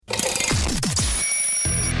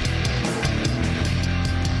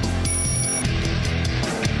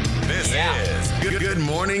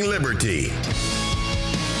Morning Liberty.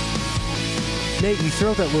 Nate, you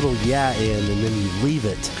throw that little yeah in and then you leave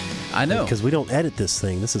it. I know. Because we don't edit this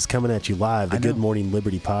thing. This is coming at you live, the Good Morning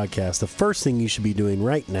Liberty podcast. The first thing you should be doing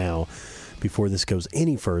right now before this goes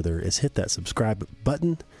any further is hit that subscribe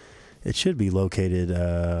button. It should be located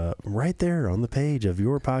right there on the page of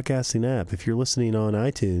your podcasting app. If you're listening on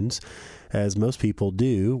iTunes, as most people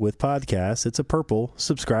do with podcasts, it's a purple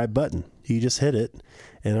subscribe button. You just hit it,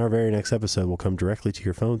 and our very next episode will come directly to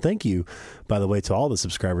your phone. Thank you, by the way, to all the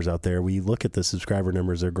subscribers out there. We look at the subscriber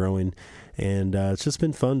numbers, they're growing, and it's just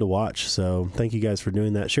been fun to watch. So thank you guys for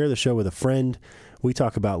doing that. Share the show with a friend. We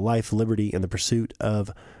talk about life, liberty, and the pursuit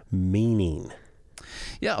of meaning.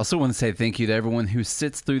 Yeah, I also want to say thank you to everyone who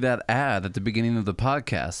sits through that ad at the beginning of the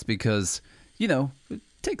podcast because, you know, it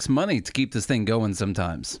takes money to keep this thing going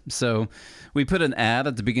sometimes. So we put an ad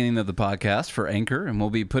at the beginning of the podcast for Anchor, and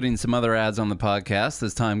we'll be putting some other ads on the podcast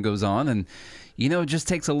as time goes on. And, you know, it just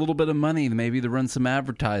takes a little bit of money maybe to run some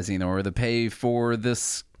advertising or to pay for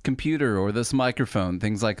this computer or this microphone,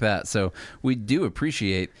 things like that. So we do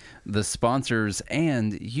appreciate the sponsors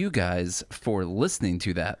and you guys for listening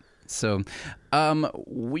to that. So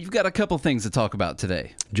we've got a couple things to talk about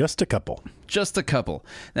today. Just a couple.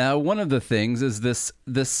 Now, one of the things is this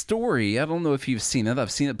story. I don't know if you've seen it.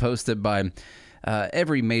 I've seen it posted by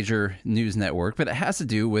every major news network, but it has to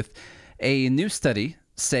do with a new study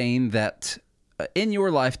saying that in your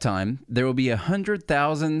lifetime, there will be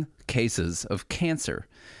 100,000 cases of cancer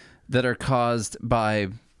that are caused by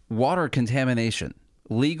water contamination.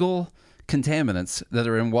 Legal contaminants that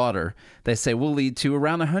are in water, they say, will lead to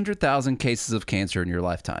around 100,000 cases of cancer in your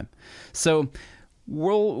lifetime. So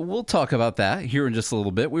we'll talk about that here in just a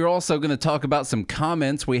little bit. We're also going to talk about some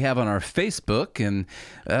comments we have on our Facebook and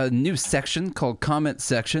a new section called Comment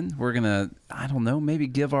Section. We're going to, I don't know, maybe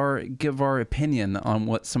give our opinion on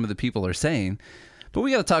what some of the people are saying. But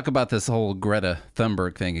we got to talk about this whole Greta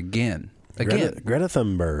Thunberg thing again. Greta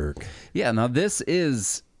Thunberg. Yeah, now this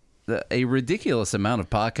is a ridiculous amount of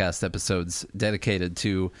podcast episodes dedicated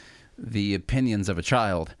to the opinions of a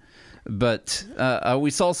child. But we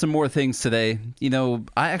saw some more things today. You know,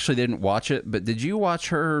 I actually didn't watch it, but did you watch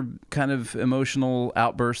her kind of emotional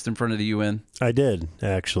outburst in front of the UN? I did,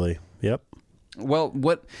 actually. Yep. Well,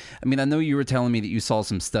 I know you were telling me that you saw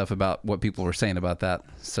some stuff about what people were saying about that.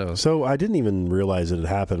 So I didn't even realize it had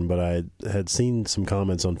happened, but I had seen some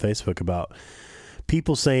comments on Facebook about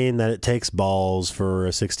people saying that it takes balls for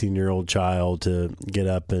a 16-year-old child to get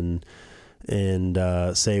up and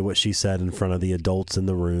say what she said in front of the adults in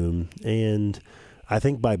the room. And I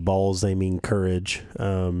think by balls they mean courage. I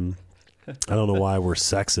don't know why we're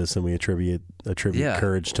sexist and we attribute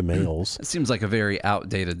courage to males. It seems like a very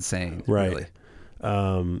outdated saying, right?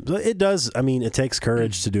 Really. It does. I mean, it takes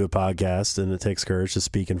courage to do a podcast, and it takes courage to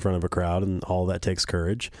speak in front of a crowd, and all that takes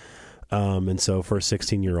courage. And so for a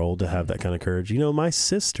 16-year-old to have that kind of courage, you know, my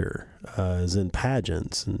sister is in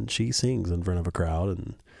pageants and she sings in front of a crowd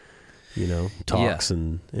and, you know, talks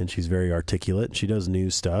and she's very articulate. She does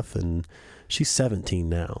news stuff and she's 17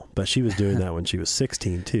 now, but she was doing that when she was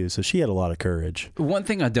 16 too. So she had a lot of courage. One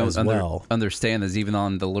thing I don't understand is even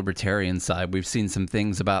on the libertarian side, we've seen some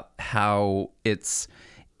things about how it's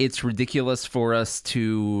ridiculous for us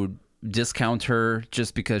to discount her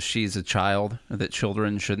just because she's a child, that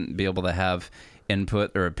children shouldn't be able to have input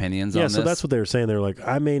or opinions on this. Yeah, so that's what they were saying. They're like,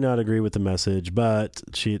 I may not agree with the message, but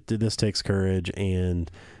this takes courage, and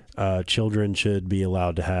children should be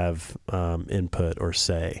allowed to have input or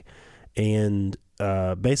say. And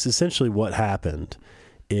basically, essentially what happened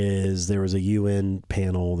is there was a UN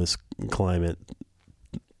panel, this climate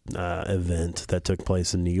event that took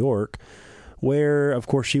place in New York, where, of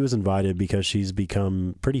course, she was invited because she's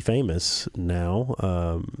become pretty famous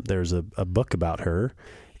now. There's a book about her,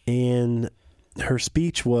 and her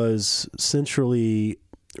speech was centrally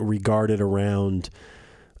regarded around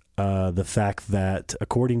the fact that,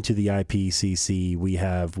 according to the IPCC, we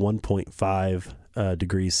have 1.5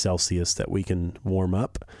 degrees Celsius that we can warm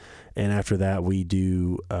up, and after that, we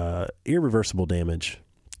do irreversible damage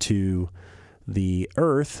to the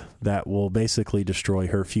earth that will basically destroy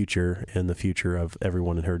her future and the future of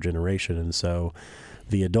everyone in her generation. And so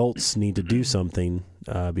the adults need to do something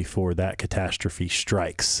before that catastrophe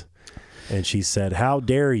strikes. And she said, "How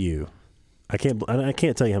dare you?" I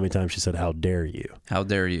can't tell you how many times she said, "How dare you? How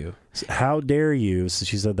dare you? How dare you?" So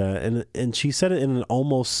she said that, and she said it in an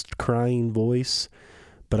almost crying voice.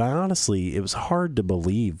 But it was hard to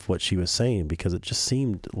believe what she was saying because it just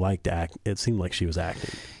seemed like she was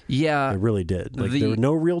acting. Yeah. It really did. There were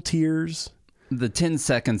no real tears. The 10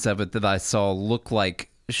 seconds of it that I saw looked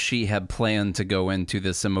like she had planned to go into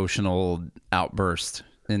this emotional outburst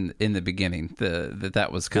in the beginning. That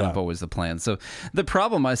was kind of always the plan. So the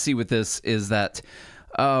problem I see with this is that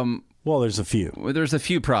well, there's a few. There's a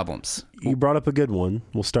few problems. You brought up a good one.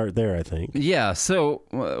 We'll start there, I think. Yeah. So,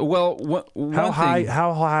 well, how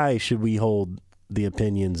high should we hold the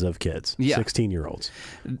opinions of kids, 16-year-olds?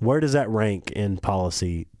 Where does that rank in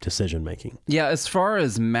policy decision making? Yeah, as far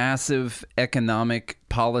as massive economic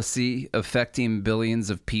policy affecting billions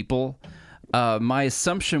of people, my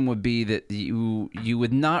assumption would be that you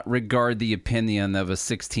would not regard the opinion of a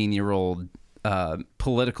 16-year-old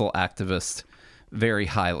political activist very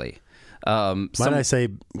highly. Might I say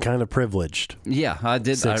kind of privileged? Yeah, I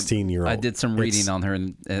did. 16-year-old. I did some reading on her,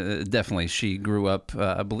 and definitely she grew up.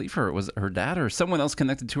 I believe her dad or someone else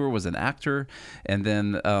connected to her was an actor, and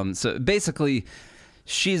then so basically,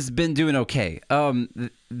 she's been doing okay.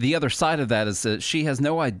 The other side of that is that she has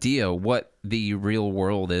no idea what the real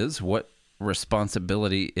world is, what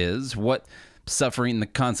responsibility is, what suffering the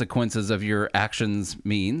consequences of your actions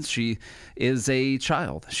means. She is a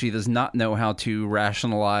child. She does not know how to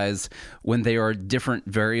rationalize when there are different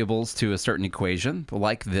variables to a certain equation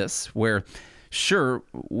like this, where sure,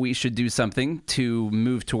 we should do something to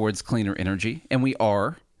move towards cleaner energy, and we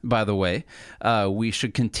are, by the way. We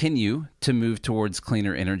should continue to move towards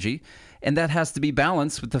cleaner energy, and that has to be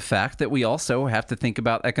balanced with the fact that we also have to think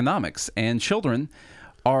about economics, and children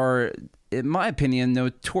are, in my opinion,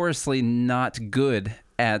 notoriously not good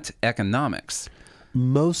at economics.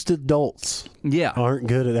 Most adults aren't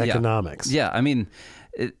good at economics. Yeah, I mean,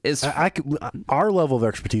 our level of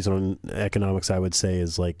expertise on economics, I would say,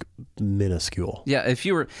 is like minuscule. Yeah,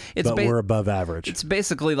 but we're above average. It's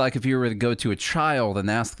basically like if you were to go to a child and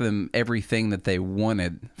ask them everything that they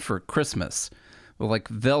wanted for Christmas. Well, like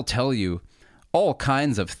they'll tell you all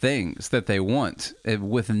kinds of things that they want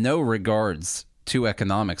with no regards to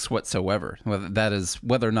economics whatsoever,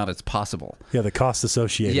 whether or not it's possible. Yeah, the cost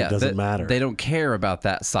associated doesn't matter. They don't care about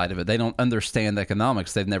that side of it. They don't understand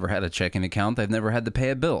economics. They've never had a checking account. They've never had to pay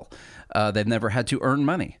a bill. They've never had to earn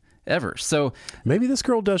money, ever. So maybe this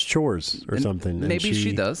girl does chores or something. Maybe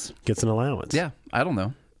she does. Gets an allowance. Yeah, I don't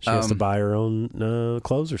know. She has to buy her own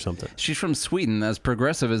clothes or something. She's from Sweden. As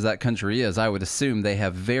progressive as that country is, I would assume they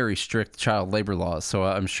have very strict child labor laws. So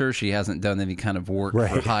I'm sure she hasn't done any kind of work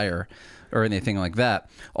for hire or anything like that,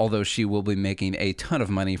 although she will be making a ton of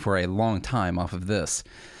money for a long time off of this.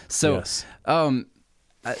 So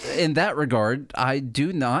in that regard, I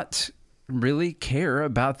do not really care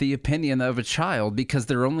about the opinion of a child because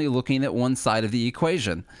they're only looking at one side of the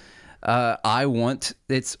equation. Honestly,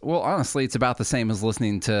 it's about the same as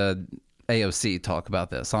listening to AOC talk about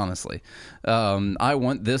this, honestly. I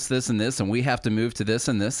want this, and this, and we have to move to this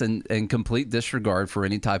and this, and complete disregard for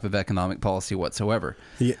any type of economic policy whatsoever.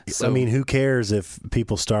 Yeah, so, I mean, who cares if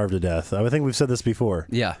people starve to death? I think we've said this before.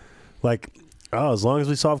 Yeah. Like, as long as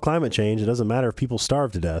we solve climate change, it doesn't matter if people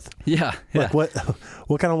starve to death. Yeah. Like, what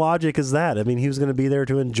kind of logic is that? I mean, he was going to be there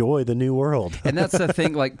to enjoy the new world. And that's the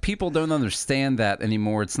thing, like, people don't understand that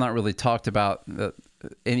anymore. It's not really talked about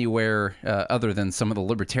anywhere other than some of the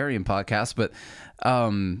libertarian podcasts, but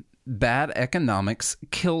bad economics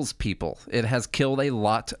kills people. It has killed a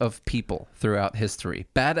lot of people throughout history.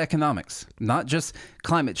 Bad economics, not just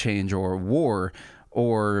climate change or war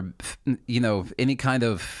or, any kind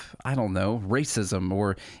of, racism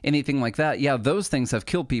or anything like that. Yeah, those things have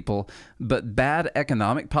killed people, but bad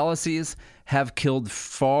economic policies have killed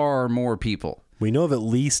far more people. We know of at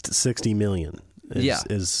least 60 million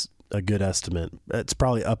is a good estimate. It's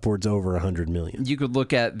probably upwards over 100 million. You could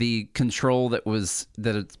look at the control that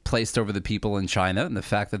it's placed over the people in China, and the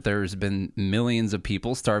fact that there's been millions of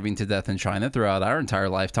people starving to death in China throughout our entire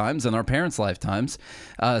lifetimes and our parents' lifetimes.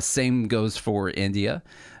 Same goes for India.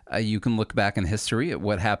 You can look back in history at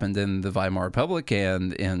what happened in the Weimar Republic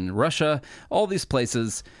and in Russia, all these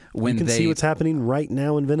places when you can see what's happening right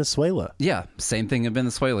now in Venezuela. Yeah, same thing in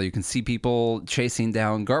Venezuela. You can see people chasing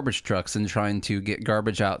down garbage trucks and trying to get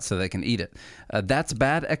garbage out so they can eat it. That's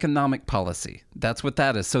bad economic policy. That's what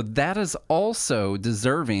that is. So that is also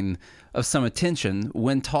deserving of some attention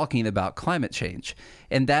when talking about climate change.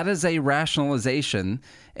 And that is a rationalization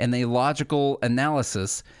and a logical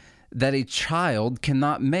analysis that a child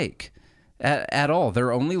cannot make at all.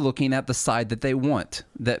 They're only looking at the side that they want,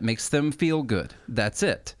 that makes them feel good. That's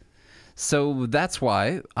it. So that's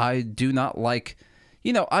why I do not like,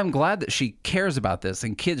 I'm glad that she cares about this,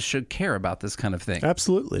 and kids should care about this kind of thing.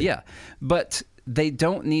 Absolutely. Yeah. But they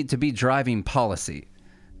don't need to be driving policy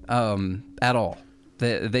at all.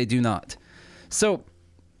 They do not. So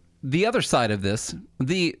the other side of this,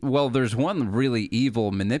 there's one really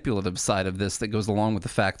evil, manipulative side of this that goes along with the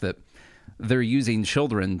fact that they're using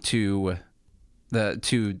children to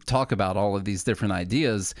to talk about all of these different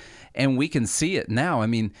ideas, and we can see it now. I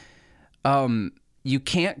mean, you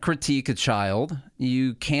can't critique a child.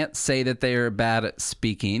 You can't say that they're bad at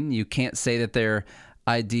speaking. You can't say that their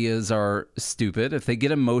ideas are stupid. If they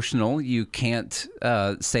get emotional, you can't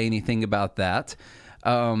say anything about that.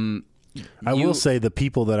 I will say the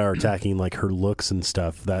people that are attacking like her looks and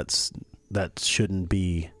stuff, that shouldn't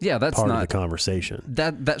be that's part not, of the conversation.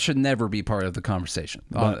 That should never be part of the conversation,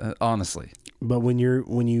 honestly. But when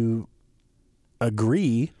you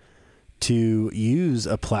agree to use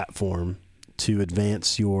a platform to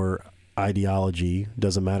advance your ideology,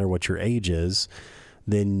 doesn't matter what your age is,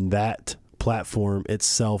 then that platform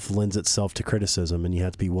itself lends itself to criticism, and you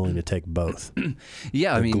have to be willing to take both.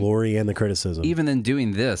 The glory and the criticism. Even in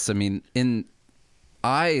doing this, I mean,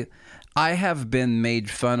 I have been made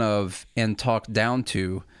fun of and talked down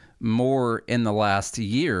to more in the last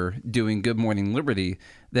year doing Good Morning Liberty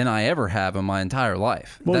than I ever have in my entire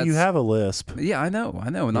life. Well, you have a lisp. Yeah, I know,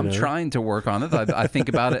 and I'm trying to work on it. I think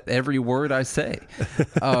about it every word I say.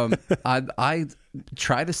 I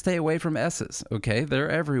try to stay away from S's. Okay, they're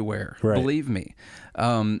everywhere. Right. Believe me.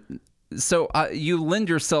 So you lend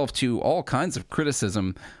yourself to all kinds of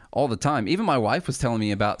criticism all the time. Even my wife was telling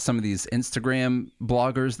me about some of these Instagram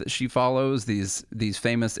bloggers that she follows, these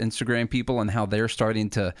famous Instagram people, and how they're starting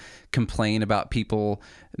to complain about people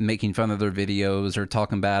making fun of their videos or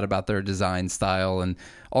talking bad about their design style and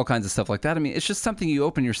all kinds of stuff like that. I mean, it's just something you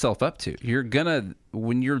open yourself up to.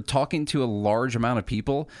 When you're talking to a large amount of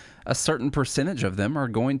people, a certain percentage of them are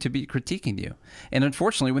going to be critiquing you. And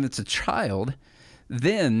unfortunately, when it's a child,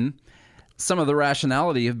 then some of the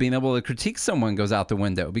rationality of being able to critique someone goes out the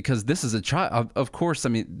window, because this is a child. Of course, I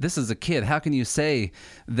mean, this is a kid. How can you say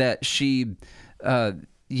that she,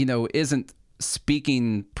 isn't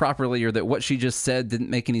speaking properly, or that what she just said didn't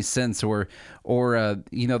make any sense, or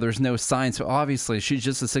there's no science? So obviously, she's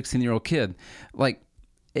just a 16-year-old kid.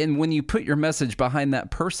 And when you put your message behind that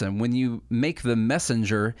person, when you make the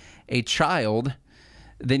messenger a child,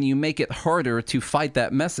 then you make it harder to fight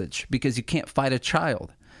that message, because you can't fight a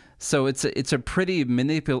child. So it's a pretty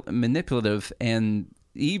manipulative and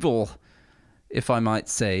evil, if I might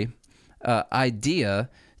say,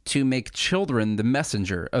 idea to make children the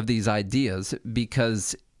messenger of these ideas,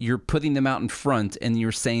 because you're putting them out in front and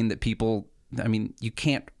you're saying that you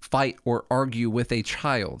can't fight or argue with a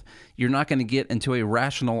child. You're not going to get into a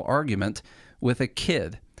rational argument with a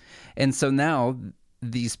kid. And so now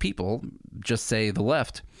these people, just say the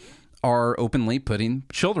left, are openly putting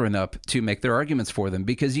children up to make their arguments for them,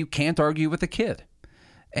 because you can't argue with a kid.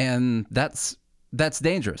 And that's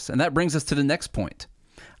dangerous. And that brings us to the next point.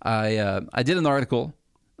 I did an article,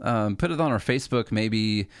 put it on our Facebook,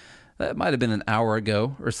 maybe that might have been an hour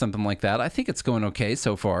ago or something like that. I think it's going okay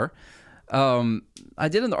so far. I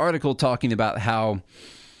did an article talking about how,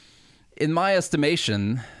 in my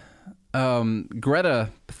estimation, Greta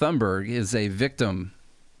Thunberg is a victim.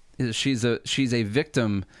 She's a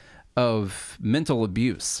victim of mental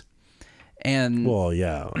abuse. And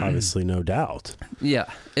obviously, no doubt. Yeah,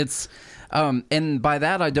 it's and by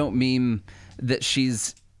that I don't mean that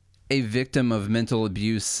she's a victim of mental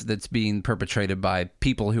abuse that's being perpetrated by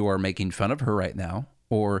people who are making fun of her right now,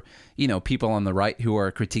 or people on the right who are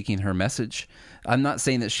critiquing her message. I'm not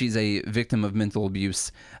saying that she's a victim of mental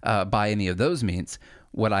abuse by any of those means.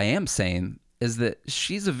 What I am saying is that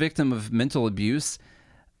she's a victim of mental abuse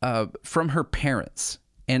from her parents,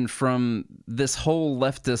 and from this whole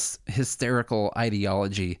leftist hysterical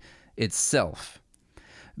ideology itself.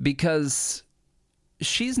 Because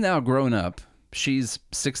she's now grown up. She's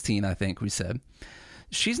 16, I think we said.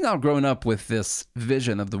 She's now grown up with this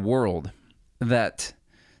vision of the world that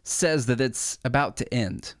says that it's about to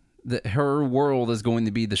end, that her world is going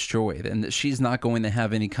to be destroyed, and that she's not going to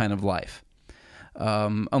have any kind of life.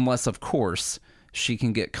 Unless, of course, she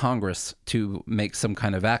can get Congress to make some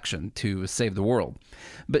kind of action to save the world.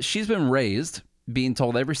 But she's been raised, being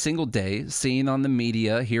told every single day, seeing on the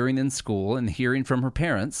media, hearing in school, and hearing from her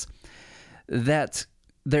parents, that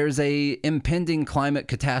there's a impending climate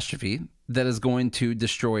catastrophe that is going to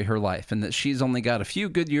destroy her life, and that she's only got a few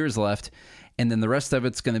good years left, and then the rest of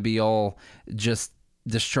it's going to be all just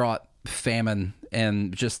distraught famine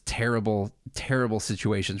and just terrible, terrible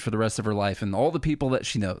situations for the rest of her life and all the people that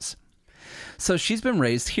she knows. So she's been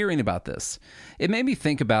raised hearing about this. It made me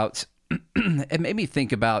think about, in the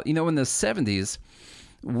 70s,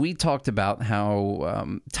 we talked about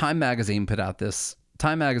how Time Magazine put out this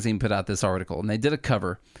article, and they did a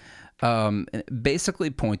cover basically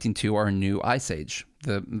pointing to our new ice age,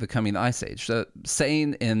 the coming ice age,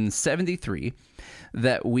 saying in 73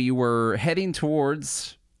 that we were heading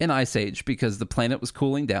towards an ice age because the planet was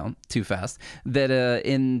cooling down too fast, that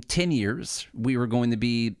in 10 years we were going to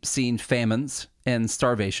be seeing famines and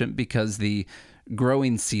starvation because the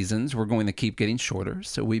growing seasons were going to keep getting shorter.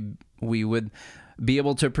 So we would be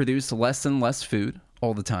able to produce less and less food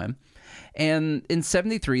all the time. And in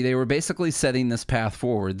 73, they were basically setting this path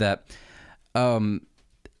forward that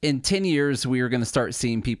in 10 years, we were going to start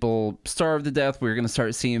seeing people starve to death. We were going to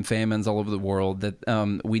start seeing famines all over the world,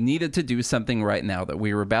 that we needed to do something right now, that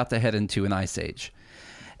we were about to head into an ice age.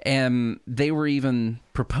 And they were even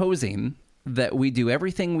proposing that we do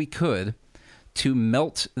everything we could to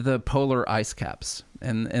melt the polar ice caps.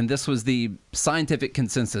 And this was the scientific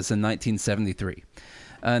consensus in 1973.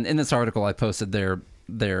 And in this article, I posted their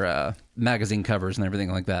magazine covers and everything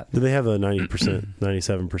like that. Do they have a 90%,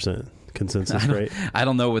 97% consensus rate? I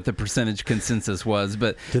don't know what the percentage consensus was,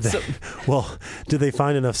 but did they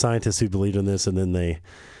find enough scientists who believed in this, and then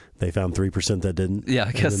they found 3% that didn't? Yeah,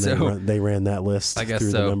 I guess so. They ran that list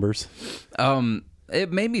through the numbers. It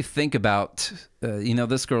made me think about,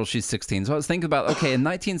 this girl, she's 16. So I was thinking about, okay, in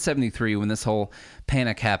 1973, when this whole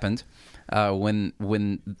panic happened,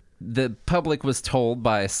 when the public was told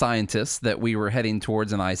by scientists that we were heading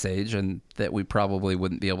towards an ice age and that we probably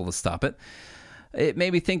wouldn't be able to stop it, it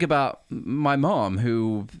made me think about my mom,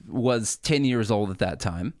 who was 10 years old at that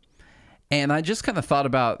time. And I just kind of thought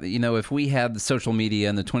about, if we had the social media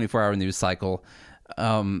and the 24-hour news cycle,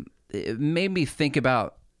 it made me think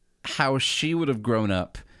about how she would have grown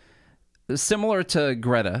up, similar to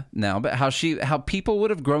Greta now, but how people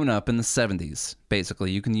would have grown up in the 70s.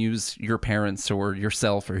 Basically, you can use your parents or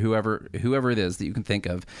yourself or whoever it is that you can think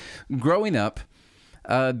of, growing up,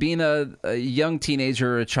 being a young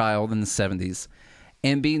teenager or a child in the 70s,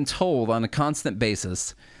 and being told on a constant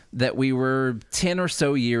basis that we were 10 or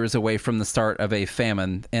so years away from the start of a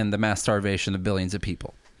famine and the mass starvation of billions of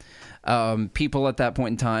people. People at that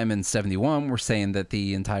point in time in 71 were saying that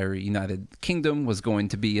the entire United Kingdom was going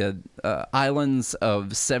to be islands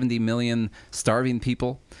of 70 million starving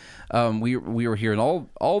people. We were hearing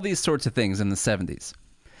all these sorts of things in the 70s.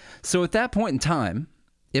 So at that point in time,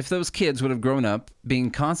 if those kids would have grown up being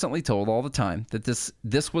constantly told all the time that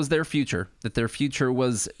this was their future, that their future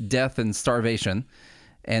was death and starvation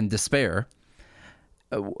and despair,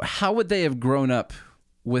 how would they have grown up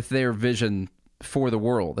with their vision for the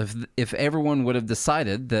world if everyone would have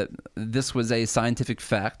decided that this was a scientific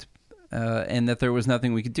fact and that there was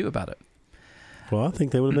nothing we could do about it? Well, I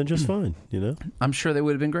think they would have been just fine, I'm sure they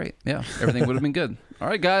would have been great. Yeah, everything would have been good. All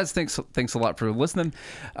right, guys, thanks a lot for listening.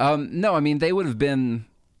 No, I mean, they would have been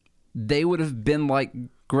like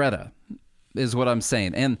Greta, is what I'm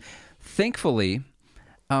saying. And thankfully,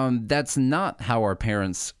 that's not how our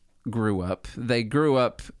parents grew up. They grew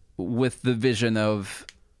up with the vision of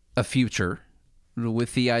a future,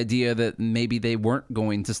 with the idea that maybe they weren't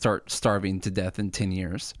going to start starving to death in 10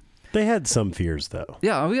 years. They had some fears, though.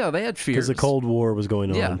 Yeah, they had fears. Because the Cold War was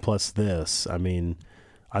going on, plus this. I mean,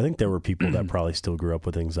 I think there were people that probably still grew up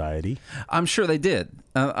with anxiety. I'm sure they did.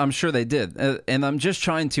 And I'm just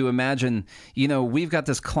trying to imagine, we've got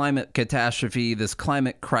this climate catastrophe, this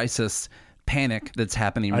climate crisis panic that's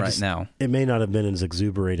happening right now. It may not have been as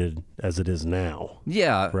exuberated as it is now.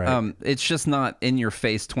 Yeah. Right? It's just not in your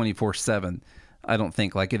face 24/7, I don't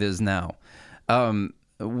think, like it is now.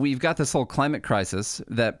 We've got this whole climate crisis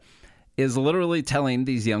that is literally telling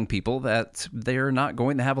these young people that they're not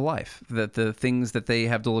going to have a life, that the things that they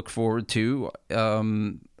have to look forward to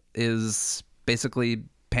is basically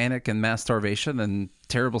panic and mass starvation and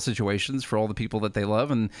terrible situations for all the people that they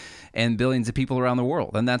love and billions of people around the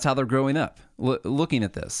world. And that's how they're growing up, looking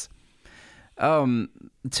at this.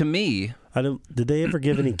 To me, did they ever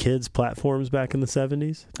give any kids platforms back in the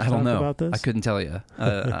 70s? I don't know about this? I couldn't tell you.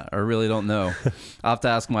 I really don't know. I'll have to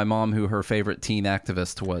ask my mom who her favorite teen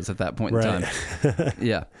activist was at that point in time.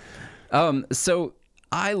 Yeah. So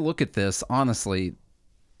I look at this, honestly,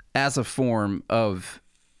 as a form of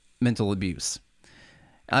mental abuse.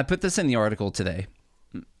 I put this in the article today.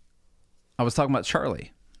 I was talking about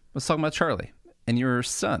Charlie. And your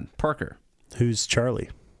son, Parker. Who's Charlie?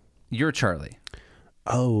 You're Charlie.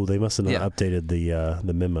 Oh, they must have not updated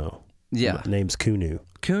the memo. Yeah. The name's Kunu.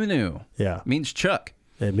 Kunu. Yeah. Means Chuck.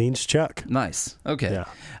 It means Chuck. Nice. Okay. Yeah.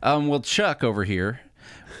 Well, Chuck over here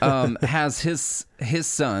has his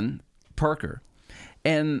son, Parker.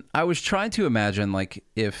 And I was trying to imagine, like,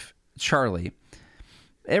 if Charlie,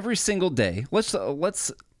 every single day, let's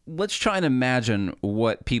try and imagine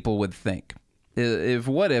what people would think.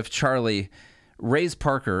 What if Charlie raised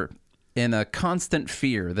Parker in a constant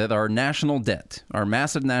fear that our national debt, our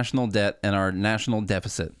massive national debt and our national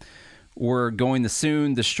deficit were going to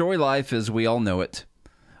soon destroy life as we all know it,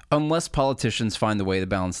 unless politicians find a way to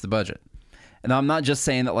balance the budget. And I'm not just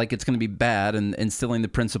saying that like it's going to be bad and instilling the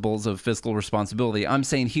principles of fiscal responsibility. I'm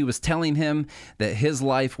saying he was telling him that his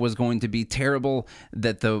life was going to be terrible,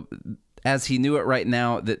 that as he knew it right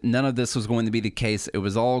now, that none of this was going to be the case. It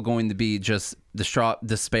was all going to be just distraught,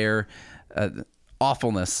 despair,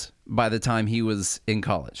 awfulness by the time he was in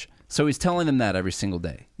college. So he's telling him that every single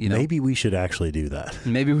day. You know? Maybe we should actually do that.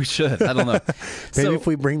 Maybe we should. I don't know. Maybe if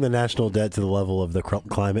we bring the national debt to the level of the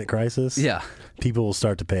climate crisis, yeah, people will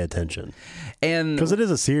start to pay attention. And because it is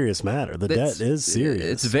a serious matter. The debt is serious.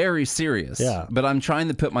 It's very serious. Yeah. But I'm trying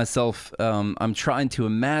to put myself, I'm trying to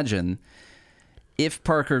imagine if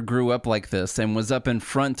Parker grew up like this and was up in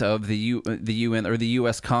front of the UN or the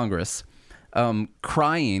U.S. Congress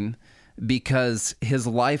crying because his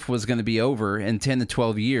life was going to be over in 10 to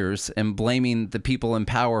 12 years and blaming the people in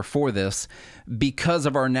power for this because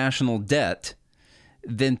of our national debt,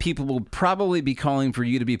 then people will probably be calling for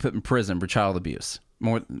you to be put in prison for child abuse,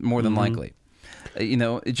 more than likely. You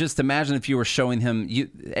know, just imagine if you were showing him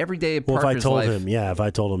every day of Parker's life. If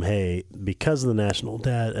I told him, hey, because of the national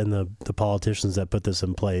debt and the politicians that put this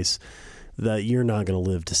in place, that you're not going to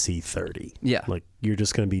live to see 30. Yeah. Like, you're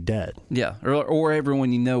just going to be dead. Yeah. Or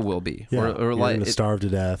everyone you know will be. Yeah. Or you're like going to starve to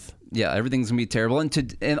death. Yeah. Everything's going to be terrible.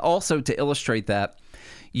 And also to illustrate that,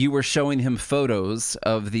 you were showing him photos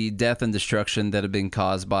of the death and destruction that have been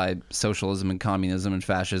caused by socialism and communism and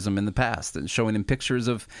fascism in the past, and showing him pictures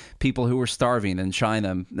of people who were starving in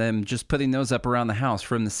China, and just putting those up around the house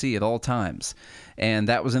for him to see at all times. And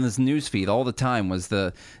that was in his newsfeed all the time, was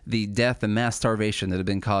the death and mass starvation that had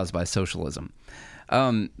been caused by socialism.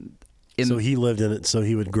 So he lived in it, so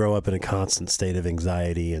he would grow up in a constant state of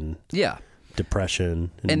anxiety and depression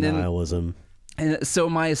and nihilism. And so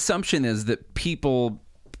my assumption is that people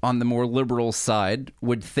on the more liberal side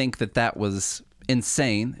would think that that was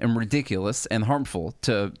insane and ridiculous and harmful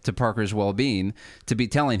to Parker's well-being to be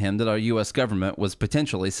telling him that our U.S. government was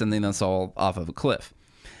potentially sending us all off of a cliff,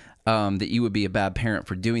 that you would be a bad parent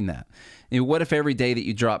for doing that. You know, what if every day that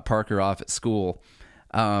you dropped Parker off at school,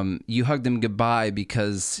 you hugged him goodbye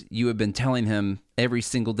because you had been telling him every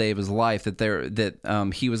single day of his life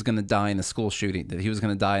that he was going to die in a school shooting, that he was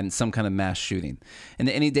going to die in some kind of mass shooting. And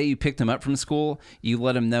any day you picked him up from school, you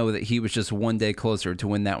let him know that he was just one day closer to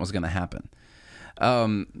when that was going to happen.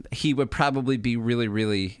 He would probably be really,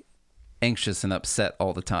 really anxious and upset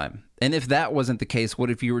all the time. And if that wasn't the case, what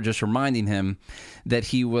if you were just reminding him that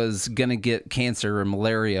he was going to get cancer or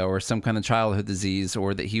malaria or some kind of childhood disease,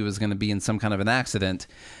 or that he was going to be in some kind of an accident,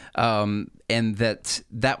 and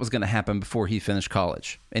that was going to happen before he finished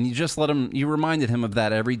college? And you just you reminded him of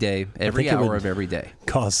that every day, every hour of every day.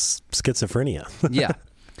 Cause schizophrenia. Yeah.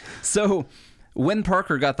 So when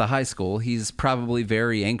Parker got to high school, he's probably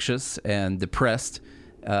very anxious and depressed,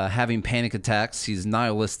 having panic attacks. He's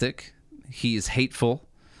nihilistic. He's hateful.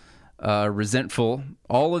 Resentful,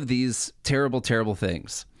 all of these terrible, terrible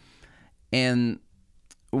things. And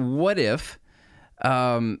what if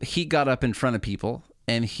he got up in front of people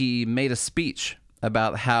and he made a speech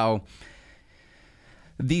about how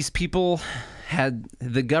these people had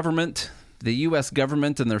the government, the U.S.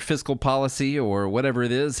 government and their fiscal policy or whatever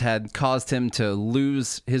it is, had caused him to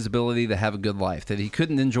lose his ability to have a good life, that he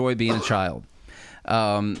couldn't enjoy being a child,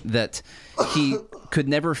 that he could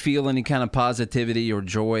never feel any kind of positivity or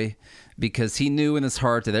joy, because he knew in his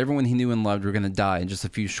heart that everyone he knew and loved were going to die in just a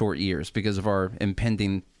few short years because of our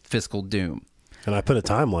impending fiscal doom. And I put a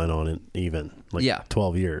timeline on it, even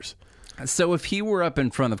 12 years. So if he were up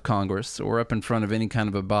in front of Congress or up in front of any kind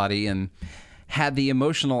of a body and had the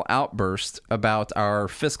emotional outburst about our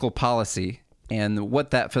fiscal policy and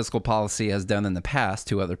what that fiscal policy has done in the past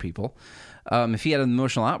to other people, if he had an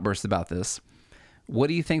emotional outburst about this, what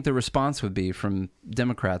do you think the response would be from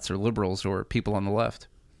Democrats or liberals or people on the left?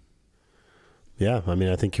 Yeah, I mean,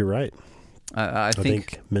 I think you're right. I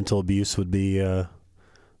think mental abuse would be. I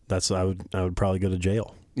would probably go to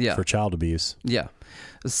jail. Yeah. For child abuse. Yeah.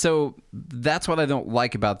 So that's what I don't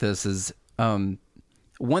like about this is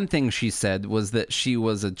one thing she said was that she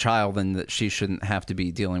was a child and that she shouldn't have to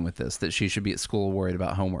be dealing with this, that she should be at school worried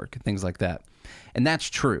about homework and things like that. And that's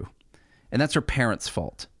true. And that's her parents'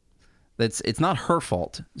 fault. It's not her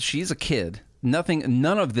fault. She's a kid.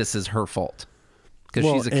 None of this is her fault because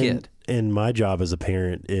she's a kid. And my job as a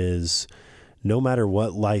parent is, no matter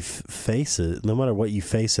what life faces, no matter what you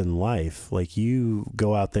face in life, like, you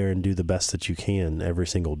go out there and do the best that you can every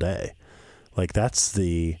single day. Like, that's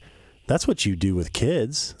what you do with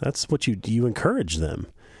kids. That's what you encourage them.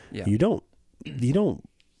 Yeah. You don't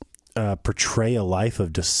portray a life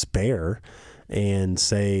of despair and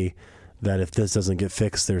say that if this doesn't get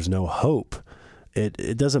fixed, there's no hope.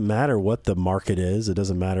 it doesn't matter what the market is. It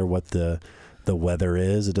doesn't matter what the weather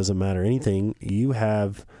is. It doesn't matter anything. You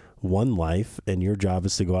have one life, and your job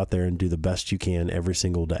is to go out there and do the best you can every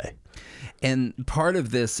single day. And part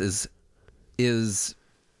of this is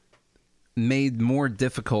made more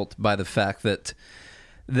difficult by the fact that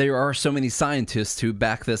there are so many scientists who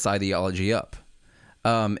back this ideology up.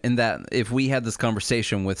 And that if we had this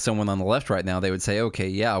conversation with someone on the left right now, they would say, okay,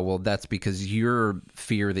 yeah, well, that's because your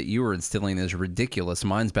fear that you are instilling is ridiculous.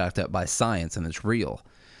 Mine's backed up by science and it's real.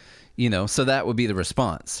 So that would be the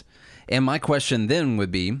response. And my question then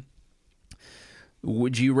would be,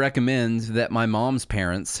 would you recommend that my mom's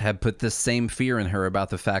parents had put this same fear in her about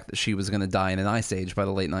the fact that she was going to die in an ice age by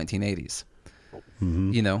the late 1980s?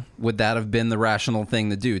 Mm-hmm. Would that have been the rational thing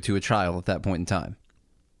to do to a child at that point in time?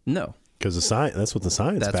 No. Because that's what the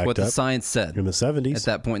science backed up. That's what the science said in the 70s. At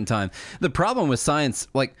that point in time. The problem with science,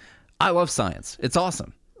 I love science. It's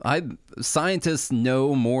awesome. Scientists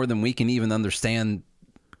know more than we can even understand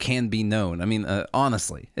can be known. I mean,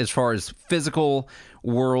 honestly, as far as physical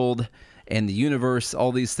world and the universe,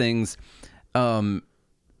 all these things,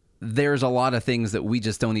 there's a lot of things that we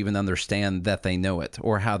just don't even understand that they know it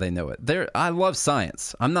or how they know it. I love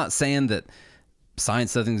science. I'm not saying that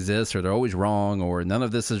science doesn't exist or they're always wrong or none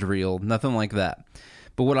of this is real, nothing like that.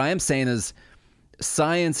 But what I am saying is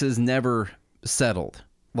science is never settled.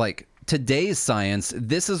 Like today's science,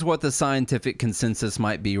 this is what the scientific consensus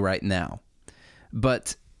might be right now.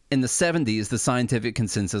 But in the 70s, the scientific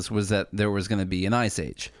consensus was that there was going to be an ice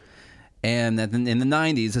age. And in the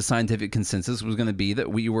 90s, the scientific consensus was going to be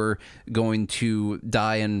that we were going to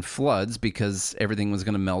die in floods because everything was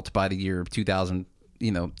going to melt by the year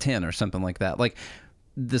 2010 or something like that. Like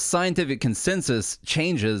the scientific consensus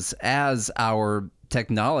changes as our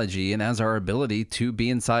technology and as our ability to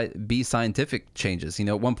be scientific changes.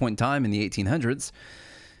 At one point in time in the 1800s,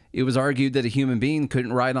 it was argued that a human being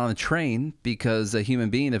couldn't ride on a train because a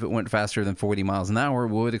human being, if it went faster than 40 miles an hour,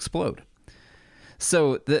 would explode.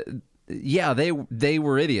 So they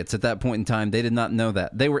were idiots at that point in time. They did not know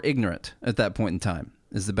that. They were ignorant at that point in time,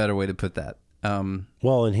 is the better way to put that.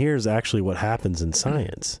 Well, and here's actually what happens in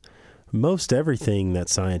science. Most everything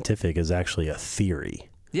that's scientific is actually a theory.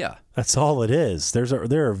 Yeah. That's all it is.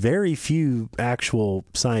 There are very few actual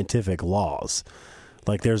scientific laws.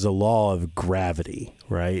 Like there's a law of gravity,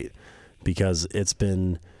 right? Because it's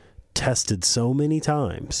been tested so many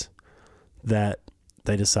times that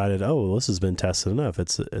they decided, oh, well, this has been tested enough.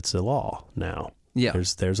 It's a law now. Yeah.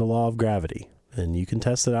 There's a law of gravity, and you can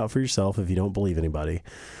test it out for yourself if you don't believe anybody.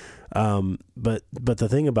 But the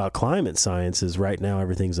thing about climate science is right now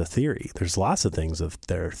everything's a theory. There's lots of things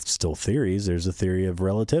that are still theories. There's a theory of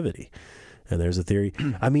relativity. And there's a theory.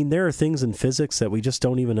 I mean, there are things in physics that we just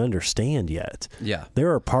don't even understand yet. Yeah.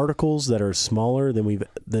 There are particles that are smaller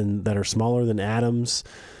that are smaller than atoms,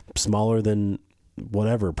 smaller than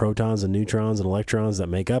whatever, protons and neutrons and electrons that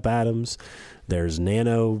make up atoms. There's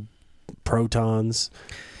nano protons.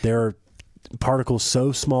 There are particles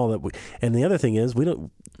so small that and the other thing is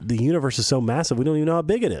the universe is so massive we don't even know how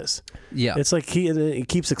big it is. Yeah. It's like it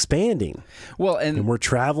keeps expanding. Well, and we're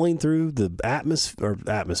traveling through the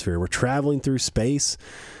atmosphere. We're traveling through space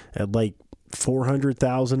at like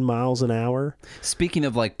 400,000 miles an hour. Speaking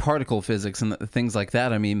of like particle physics and things like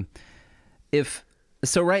that, I mean,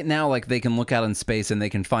 so right now, like they can look out in space and they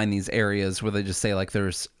can find these areas where they just say like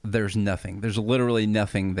there's nothing. There's literally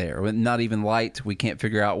nothing there. Not even light. We can't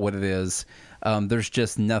figure out what it is. There's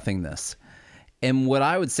just nothingness. And what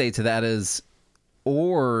I would say to that is,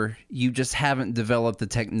 or you just haven't developed the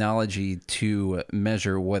technology to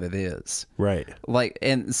measure what it is. Right.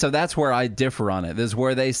 And so that's where I differ on it. Is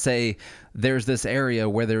where they say there's this area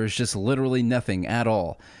where there is just literally nothing at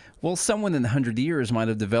all. Well, someone in 100 years might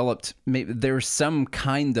have developed, maybe there's some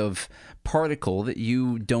kind of particle that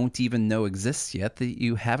you don't even know exists yet, that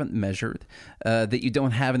you haven't measured, that you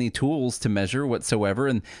don't have any tools to measure whatsoever.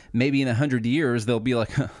 And maybe in 100 years, they'll be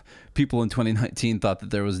like, people in 2019 thought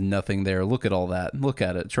that there was nothing there. Look at all that. Look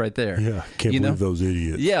at it. It's right there. Yeah, can't believe those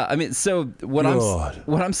idiots. Yeah, I mean, so what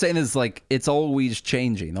I'm saying is like it's always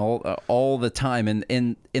changing all the time. And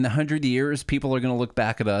in 100 years, people are going to look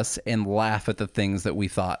back at us and laugh at the things that we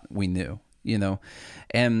thought we knew,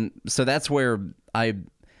 And so that's where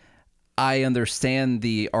I understand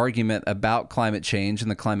the argument about climate change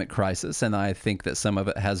and the climate crisis, and I think that some of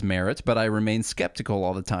it has merit, but I remain skeptical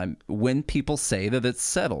all the time when people say that it's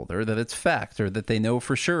settled or that it's fact or that they know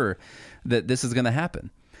for sure that this is going to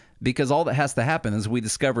happen. Because all that has to happen is we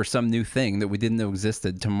discover some new thing that we didn't know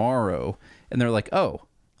existed tomorrow, and they're like, oh,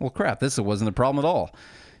 well, crap, this wasn't a problem at all.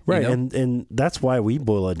 Right, you know? and that's why we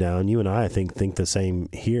boil it down. You and I think the same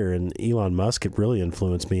here. And Elon Musk really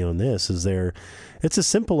influenced me on this. It's as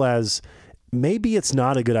simple as maybe it's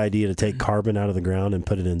not a good idea to take carbon out of the ground and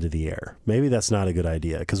put it into the air. Maybe that's not a good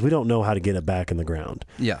idea because we don't know how to get it back in the ground.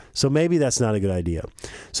 Yeah. So maybe that's not a good idea.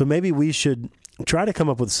 So maybe we should try to come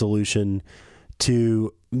up with a solution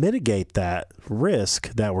to mitigate that risk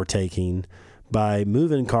that we're taking by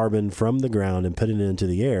moving carbon from the ground and putting it into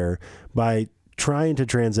the air by trying to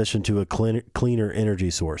transition to a cleaner energy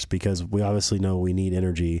source, because we obviously know we need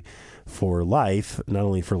energy for life, not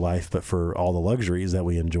only for life, but for all the luxuries that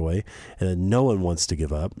we enjoy. And no one wants to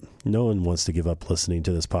give up. No one wants to give up listening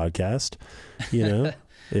to this podcast, you know,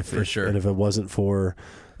 For sure. And if it wasn't for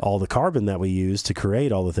all the carbon that we use to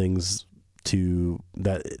create all the things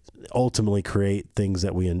that ultimately create things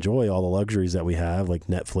that we enjoy, all the luxuries that we have, like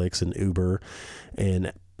Netflix and Uber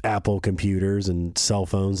and Apple computers and cell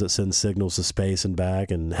phones that send signals to space and back,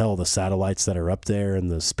 and hell, the satellites that are up there and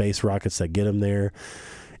the space rockets that get them there.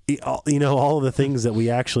 You know, all of the things that we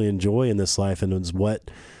actually enjoy in this life, and it's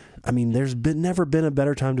there's never been a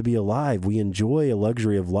better time to be alive. We enjoy a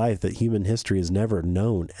luxury of life that human history has never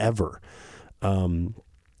known, ever. And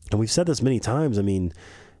we've said this many times. I mean,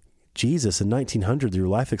 Jesus, in 1900, your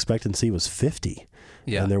life expectancy was 50.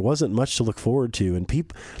 Yeah. And there wasn't much to look forward to. And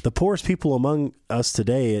the poorest people among us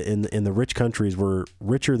today in the rich countries were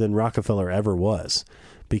richer than Rockefeller ever was,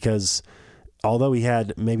 because although he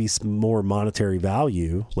had maybe more monetary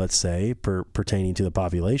value, let's say, pertaining to the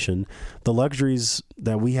population, the luxuries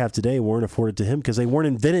that we have today weren't afforded to him because they weren't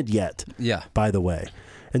invented yet, Yeah. by the way.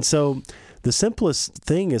 And so the simplest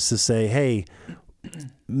thing is to say, hey,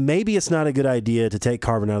 maybe it's not a good idea to take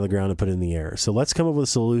carbon out of the ground and put it in the air. So let's come up with a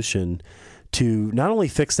solution to not only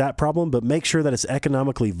fix that problem, but make sure that it's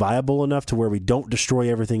economically viable enough to where we don't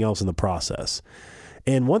destroy everything else in the process.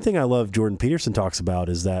 And one thing I love Jordan Peterson talks about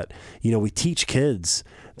is that, you know, we teach kids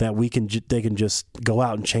that they can just go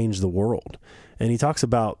out and change the world. And he talks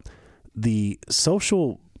about the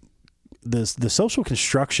social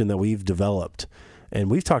construction that we've developed, and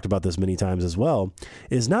we've talked about this many times as well,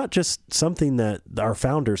 is not just something that our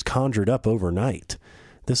founders conjured up overnight.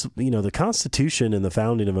 This, you know, the Constitution and the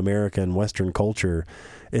founding of America and Western culture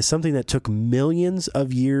is something that took millions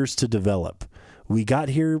of years to develop. We got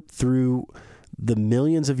here through the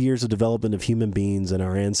millions of years of development of human beings and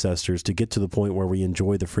our ancestors to get to the point where we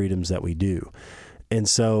enjoy the freedoms that we do. And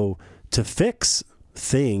so to fix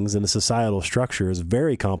things in a societal structure is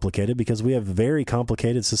very complicated because we have very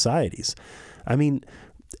complicated societies. I mean,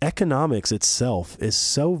 economics itself is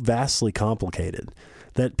so vastly complicated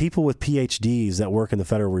that people with PhDs that work in the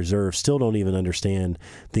Federal Reserve still don't even understand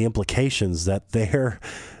the implications that their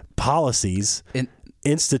policies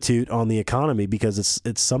institute on the economy, because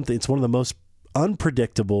it's one of the most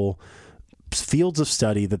unpredictable fields of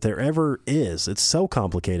study that there ever is. It's so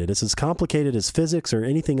complicated. It's as complicated as physics or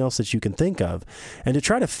anything else that you can think of. And to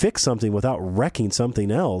try to fix something without wrecking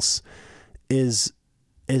something else is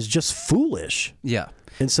just foolish. Yeah.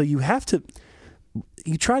 And so you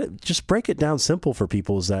try to just break it down simple for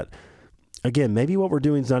people, is that, again, maybe what we're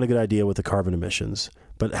doing is not a good idea with the carbon emissions,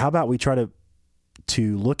 but how about we try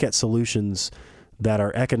to look at solutions that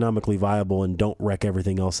are economically viable and don't wreck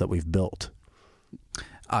everything else that we've built.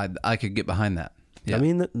 I could get behind that. Yeah. I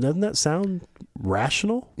mean, doesn't that sound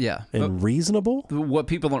rational? Yeah. And reasonable? What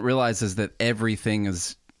people don't realize is that everything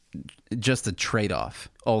is just a trade-off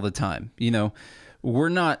all the time. You know, we're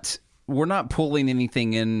not pulling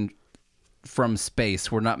anything in from space.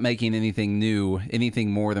 We're not making anything new,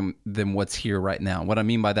 anything more than what's here right now. What I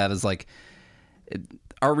mean by that is, like,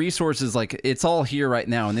 our resources, like, it's all here right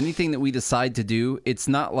now, and anything that we decide to do, it's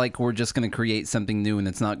not like we're just going to create something new and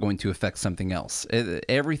it's not going to affect something else.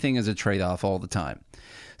 Everything is a trade-off all the time.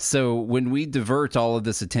 So when we divert all of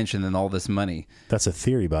this attention and all this money, that's a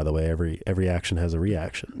theory, by the way. Every action has a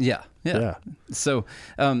reaction. Yeah. So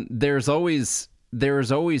there's always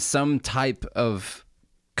some type of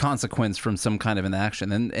consequence from some kind of an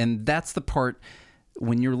action, and that's the part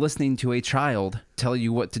when you're listening to a child tell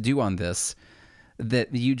you what to do on this,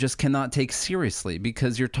 that you just cannot take seriously,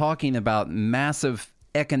 because you're talking about massive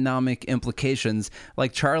economic implications.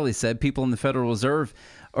 Like Charlie said, people in the Federal Reserve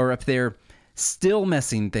are up there still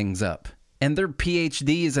messing things up, and they're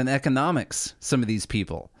PhDs in economics, some of these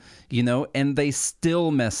people, you know, and they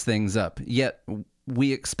still mess things up. Yet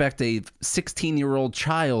we expect a 16-year-old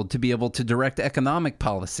child to be able to direct economic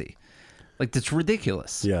policy. Like, that's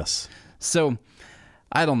ridiculous. Yes. So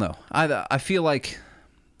I don't know. I feel like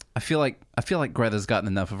Greta's gotten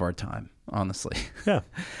enough of our time, honestly. Yeah.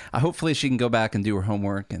 Hopefully she can go back and do her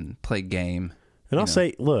homework and play a game. And I'll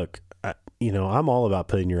say, look, I'm all about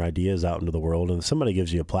putting your ideas out into the world, and if somebody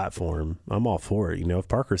gives you a platform, I'm all for it. If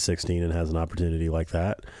Parker's 16 and has an opportunity like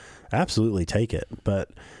that, absolutely take it. But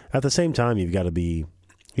at the same time, you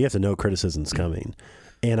have to know criticism's coming.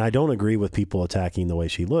 And I don't agree with people attacking the way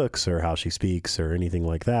she looks or how she speaks or anything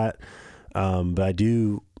like that. But I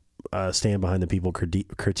do stand behind the people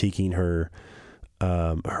critiquing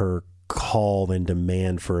her call and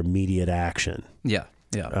demand for immediate action. Yeah.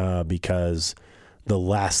 Because the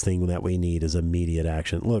last thing that we need is immediate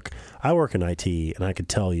action. Look, I work in IT, and I could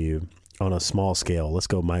tell you on a small scale, let's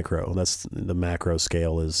go micro. That's the macro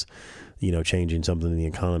scale is, changing something in the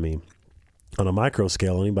economy. On a micro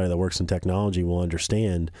scale, anybody that works in technology will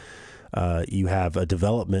understand you have a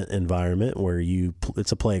development environment where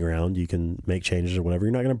it's a playground. You can make changes or whatever.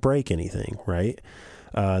 You're not going to break anything, right?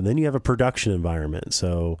 Then you have a production environment.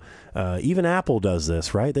 So even Apple does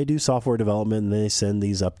this, right? They do software development, and they send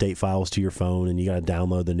these update files to your phone, and you got to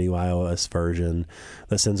download the new iOS version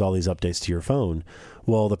that sends all these updates to your phone.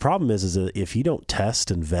 Well, the problem is that if you don't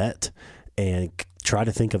test and vet and try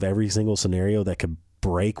to think of every single scenario that could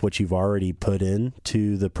break what you've already put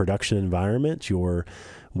into the production environment,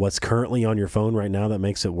 what's currently on your phone right now that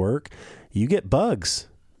makes it work, you get bugs.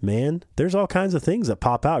 Man, there's all kinds of things that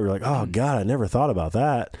pop out. You're like, oh God, I never thought about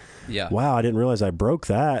that. Yeah. Wow, I didn't realize I broke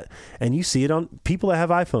that. And you see it on people that have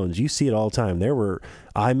iPhones. You see it all the time. There were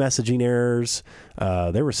iMessaging errors.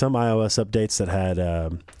 There were some iOS updates that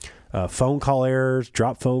had phone call errors,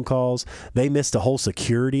 dropped phone calls. They missed a whole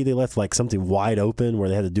security. They left like something wide open where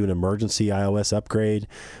they had to do an emergency iOS upgrade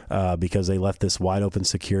because they left this wide open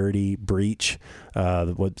security breach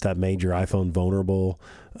that made your iPhone vulnerable.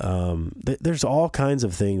 There's all kinds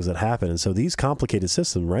of things that happen. And so these complicated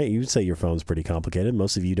systems, right? You'd say your phone's pretty complicated.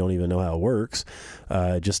 Most of you don't even know how it works.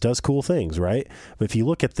 It just does cool things, right? But if you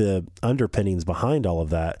look at the underpinnings behind all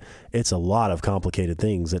of that, it's a lot of complicated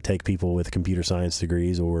things that take people with computer science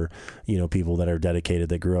degrees or, people that are dedicated,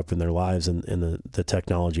 that grew up in their lives in the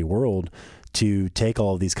technology world to take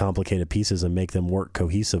all of these complicated pieces and make them work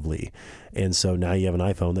cohesively. And so now you have an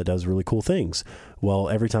iPhone that does really cool things. Well,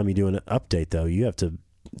 every time you do an update, though, you have to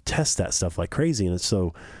test that stuff like crazy. And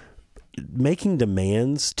so making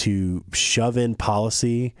demands to shove in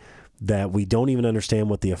policy that we don't even understand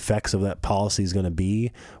what the effects of that policy is going to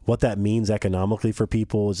be, what that means economically for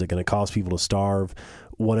people, is it going to cause people to starve,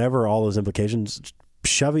 whatever all those implications,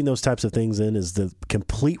 shoving those types of things in is the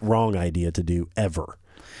complete wrong idea to do ever.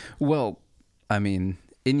 Well, I mean,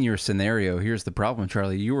 in your scenario, here's the problem,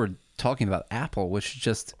 Charlie. You were talking about Apple, which is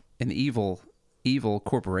just an evil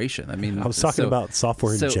corporation. I mean, I was talking about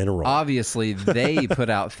software in general. Obviously, they put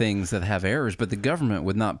out things that have errors, but the government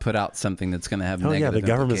would not put out something that's going to have negative the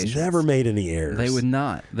government's implications. never made any errors. They would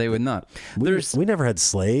not. We never had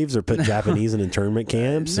slaves or put Japanese in internment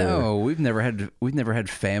camps. No, we've never had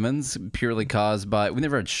famines purely caused by. We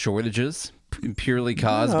never had shortages purely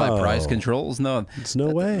caused by price controls. No, it's no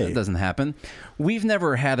way. That doesn't happen. We've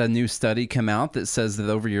never had a new study come out that says that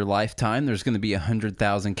over your lifetime, there's going to be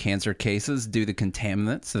 100,000 cancer cases due to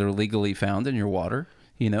contaminants that are legally found in your water.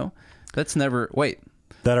 That's never. Wait.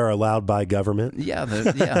 That are allowed by government. Yeah,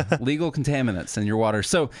 legal contaminants in your water.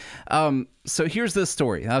 So here's this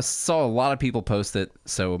story. I saw a lot of people post it.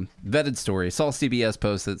 So vetted story. Saw CBS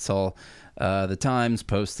post it. Saw the Times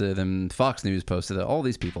posted and Fox News posted it. All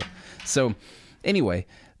these people. So anyway,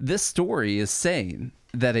 this story is saying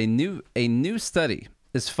that a new study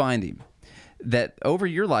is finding that over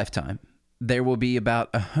your lifetime there will be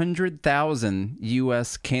about 100,000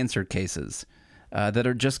 U.S. cancer cases that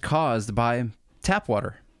are just caused by tap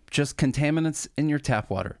water, just contaminants in your tap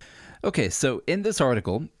water. Okay, so in this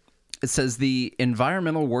article, it says the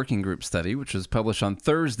Environmental Working Group study, which was published on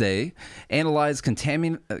Thursday, analyzed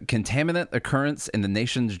contaminant occurrence in the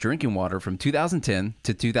nation's drinking water from 2010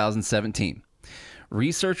 to 2017.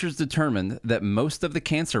 Researchers determined that most of the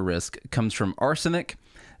cancer risk comes from arsenic,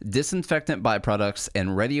 disinfectant byproducts,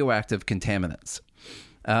 and radioactive contaminants.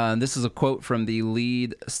 This is a quote from the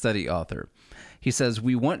lead study author. He says,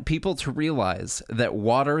 "We want people to realize that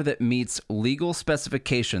water that meets legal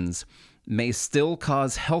specifications may still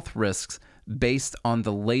cause health risks based on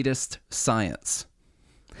the latest science."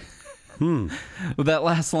 Well, that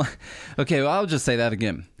last line. Okay, well, I'll just say that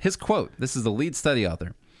again. His quote, this is the lead study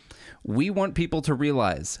author. "We want people to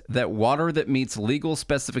realize that water that meets legal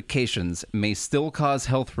specifications may still cause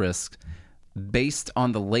health risks based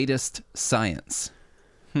on the latest science."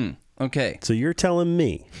 Okay. So you're telling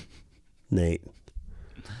me, Nate,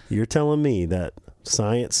 you're telling me that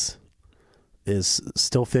science is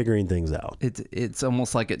still figuring things out. It's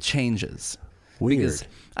almost like it changes. Weird. Because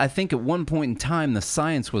I think at one point in time, the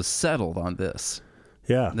science was settled on this.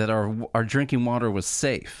 Yeah. That our drinking water was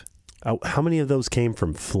safe. How many of those came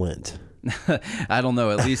from Flint? I don't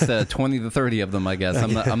know. At least 20 to 30 of them, I guess.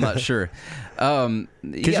 I'm not sure.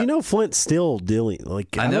 Because you know Flint's still dealing.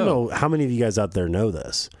 Like I don't know how many of you guys out there know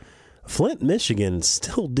this. Flint, Michigan, is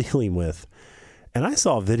still dealing with. And I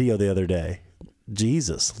saw a video the other day.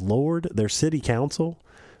 Jesus Lord, their city council.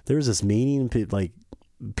 There was this meeting, like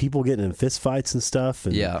people getting in fist fights and stuff.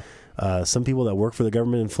 And some people that work for the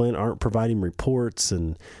government in Flint aren't providing reports,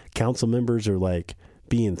 and council members are like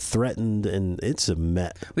being threatened, and it's a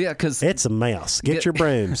mess. Yeah, because it's a mess. Get your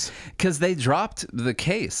brooms. Because they dropped the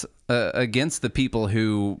case against the people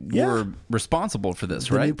who were responsible for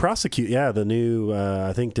this, right? The new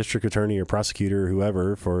I think district attorney or prosecutor or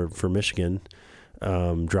whoever for Michigan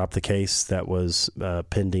dropped the case that was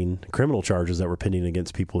pending, criminal charges that were pending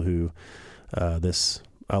against people who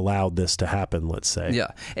allowed this to happen, let's say.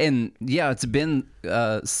 Yeah. And it's been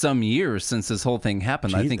some years since this whole thing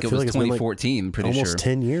happened. I think it was 2014, like pretty sure. Almost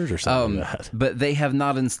 10 years or something like that. But they have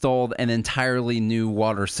not installed an entirely new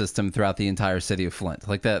water system throughout the entire city of Flint.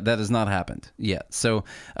 Like that has not happened yet. So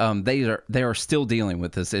they are still dealing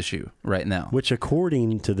with this issue right now. Which,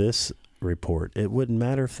 according to this report, it wouldn't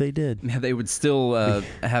matter if they did. Yeah, they would still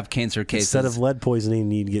have cancer cases. Instead of lead poisoning,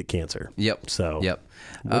 you'd get cancer. Yep. So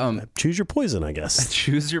choose your poison, I guess.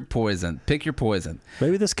 Choose your poison. Pick your poison.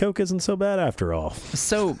 Maybe this Coke isn't so bad after all.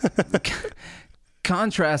 So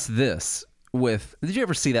contrast this with, did you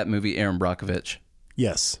ever see that movie Aaron Brockovich?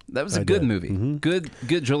 Yes. That was a good movie. Mm-hmm.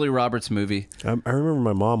 Good Julia Roberts movie. I remember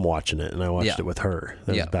my mom watching it, and I watched it with her.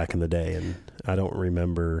 That was back in the day, and I don't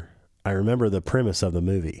remember. I remember the premise of the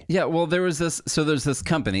movie. Yeah, well, there's this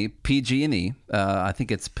company, PG&E. I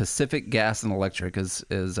think it's Pacific Gas and Electric is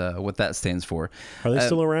what that stands for. Are they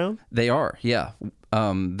still around? They are, yeah.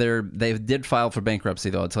 They did file for bankruptcy,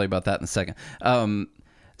 though. I'll tell you about that in a second.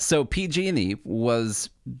 So PG&E was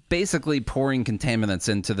basically pouring contaminants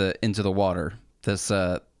into the water. This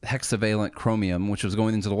hexavalent chromium, which was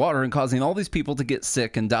going into the water and causing all these people to get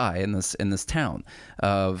sick and die in this town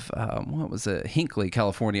of what was it? Hinckley,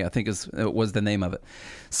 California, I think was the name of it.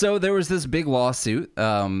 So there was this big lawsuit,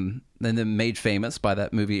 and then made famous by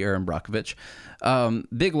that movie Aaron Brockovich.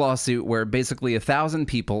 Big lawsuit where basically 1,000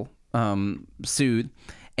 people sued,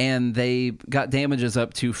 and they got damages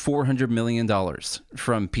up to $400 million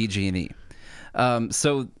from PG&E.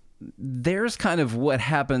 So there's kind of what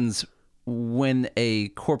happens when a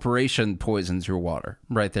corporation poisons your water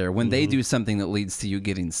right there, when they do something that leads to you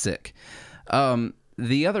getting sick.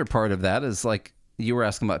 The other part of that is, like you were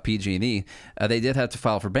asking about PG&E, they did have to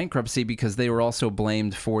file for bankruptcy because they were also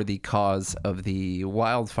blamed for the cause of the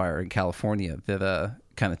wildfire in California that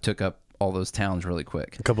kind of took up all those towns really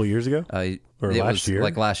quick. A couple of years ago? Or last year?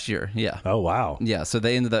 Like last year, yeah. Oh, wow. Yeah, so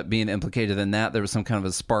they ended up being implicated in that. There was some kind of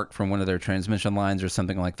a spark from one of their transmission lines or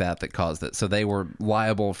something like that caused it. So they were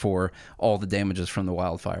liable for all the damages from the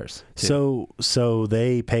wildfires, too. So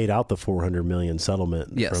they paid out the $400 million settlement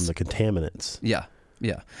from the contaminants. Yeah.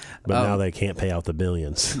 Yeah. But now they can't pay out the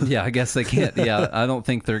billions. Yeah, I guess they can't. Yeah, I don't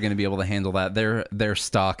think they're going to be able to handle that. Their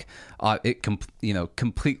stock,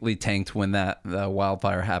 completely tanked when that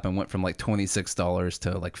wildfire happened. Went from like $26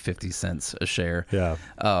 to like 50 cents a share. Yeah.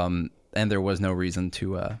 And there was no reason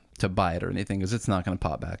to buy it or anything because it's not going to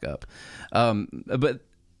pop back up. But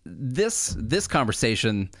this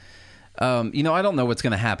conversation, I don't know what's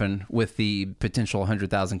going to happen with the potential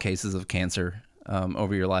 100,000 cases of cancer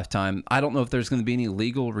over your lifetime. I don't know if there's going to be any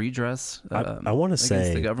legal redress I want to say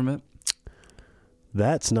against the government.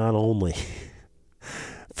 That's not only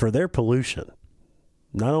for their pollution.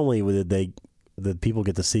 Not only did the people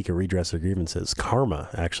get to seek a redress of grievances, karma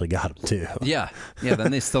actually got them too. Yeah.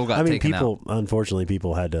 Then they still got taken out. Unfortunately,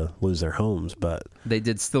 people had to lose their homes, but they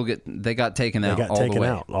got taken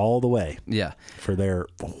out all the way. Yeah. For their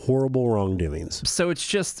horrible wrongdoings. So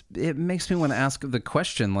it makes me want to ask the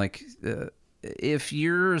question, like, if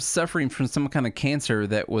you're suffering from some kind of cancer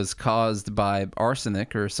that was caused by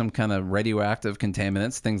arsenic or some kind of radioactive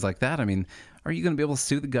contaminants, things like that, I mean, are you going to be able to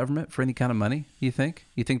sue the government for any kind of money, you think?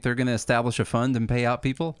 You think they're going to establish a fund and pay out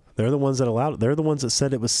people? They're the ones that allowed it. They're the ones that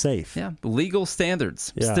said it was safe. Yeah. Legal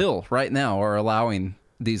standards still right now are allowing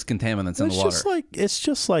these contaminants in the water. It's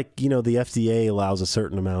just like, the FDA allows a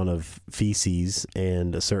certain amount of feces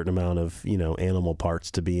and a certain amount of, animal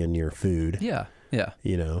parts to be in your food. Yeah. Yeah.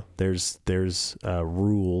 There's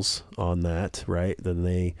rules on that, right? Then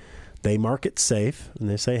they mark it safe and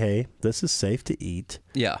they say, hey, this is safe to eat.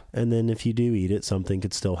 Yeah. And then if you do eat it, something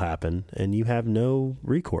could still happen and you have no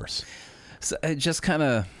recourse. So it just kind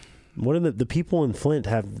of... One of the people in Flint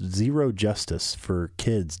have zero justice for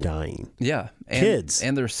kids dying. Yeah. Kids.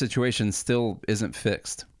 And their situation still isn't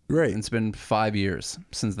fixed. Right. It's been 5 years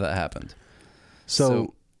since that happened.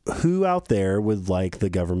 So who out there would like the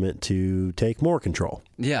government to take more control?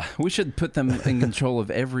 Yeah, we should put them in control of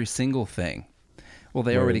every single thing. Well,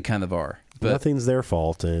 they already kind of are. But nothing's their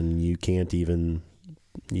fault, and you can't even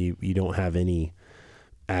you don't have any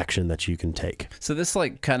action that you can take. So this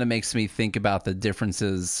like kind of makes me think about the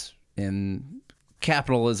differences in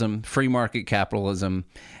capitalism, free market capitalism,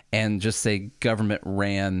 and just say government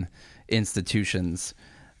ran institutions.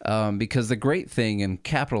 Because the great thing in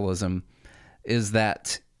capitalism is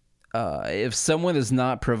that if someone is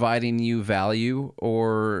not providing you value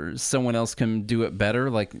or someone else can do it better,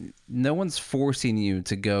 like no one's forcing you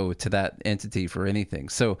to go to that entity for anything.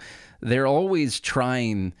 So they're always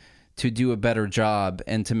trying to do a better job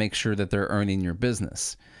and to make sure that they're earning your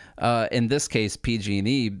business. In this case,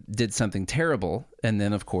 PG&E did something terrible, and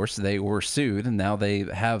then of course they were sued, and now they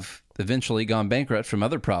have eventually gone bankrupt from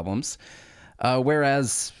other problems.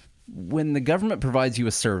 Whereas when the government provides you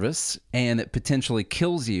a service and it potentially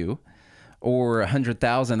kills you or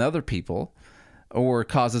 100,000 other people or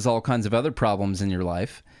causes all kinds of other problems in your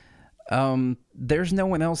life, there's no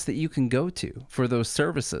one else that you can go to for those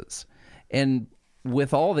services. And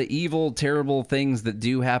with all the evil, terrible things that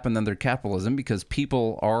do happen under capitalism, because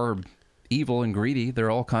people are evil and greedy, there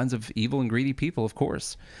are all kinds of evil and greedy people, of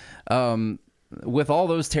course. With all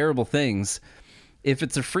those terrible things, if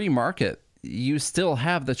it's a free market, you still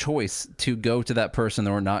have the choice to go to that person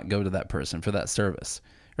or not go to that person for that service.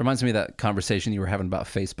 It reminds me of that conversation you were having about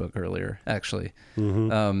Facebook earlier, actually.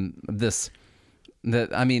 Mm-hmm.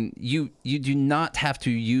 You do not have to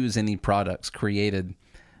use any products created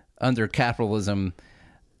under capitalism.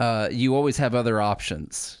 You always have other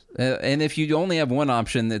options. And if you only have one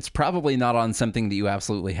option, it's probably not on something that you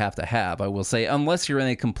absolutely have to have, I will say, unless you're in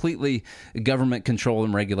a completely government-controlled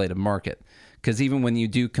and regulated market. Because even when you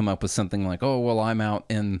do come up with something like, oh, well, I'm out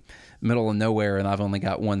in the middle of nowhere and I've only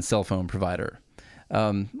got one cell phone provider.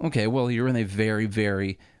 Okay, well, you're in a very,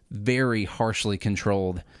 very, very harshly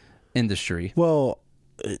controlled industry. Well,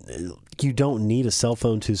 you don't need a cell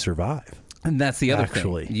phone to survive. And that's the other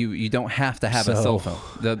thing. You don't have to have a cell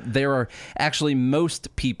phone. There are actually,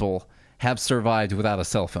 most people have survived without a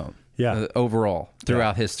cell phone. Yeah. Overall,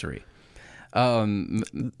 throughout history. Everyone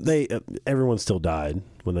still died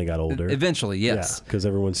when they got older. Eventually, yes. Yeah, because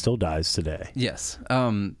everyone still dies today. Yes.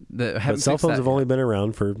 But cell phones have only been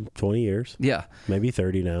around for 20 years. Yeah. Maybe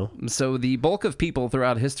 30 now. So the bulk of people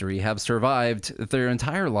throughout history have survived their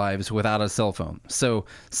entire lives without a cell phone. So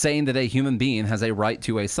saying that a human being has a right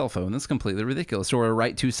to a cell phone is completely ridiculous, or a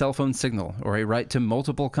right to cell phone signal, or a right to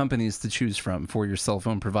multiple companies to choose from for your cell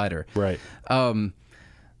phone provider. Right.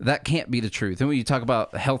 That can't be the truth. And when you talk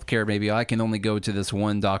about healthcare, maybe I can only go to this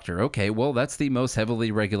one doctor. Okay, well, that's the most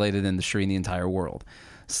heavily regulated industry in the entire world.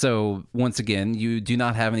 So once again, you do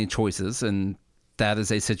not have any choices, and that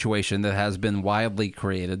is a situation that has been widely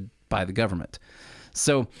created by the government.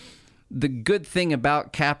 So the good thing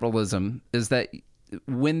about capitalism is that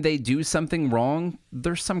when they do something wrong,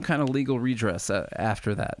 there's some kind of legal redress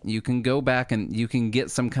after that. You can go back and you can get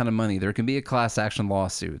some kind of money. There can be a class action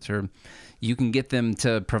lawsuit, or you can get them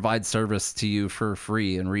to provide service to you for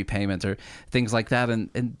free and repayment or things like that.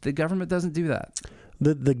 And the government doesn't do that.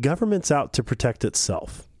 The government's out to protect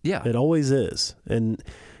itself. Yeah. It always is. And,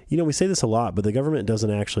 we say this a lot, but the government doesn't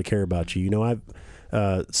actually care about you.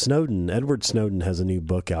 Edward Snowden has a new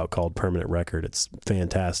book out called Permanent Record. It's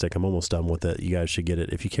fantastic. I'm almost done with it. You guys should get it.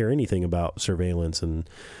 If you care anything about surveillance and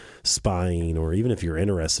spying, or even if you're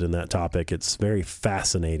interested in that topic, it's very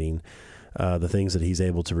fascinating. The things that he's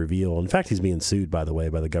able to reveal. In fact, he's being sued, by the way,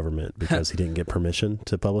 by the government because he didn't get permission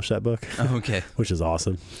to publish that book. Oh, okay. Which is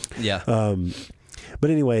awesome. Yeah. But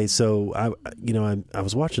anyway, so I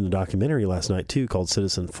was watching a documentary last night too called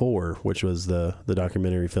Citizen4, which was the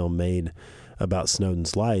documentary film made about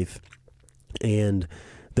Snowden's life. And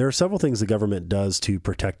there are several things the government does to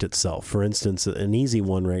protect itself. For instance, an easy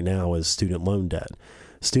one right now is student loan debt.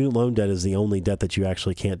 Student loan debt is the only debt that you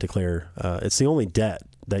actually can't declare. It's the only debt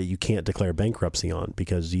that you can't declare bankruptcy on,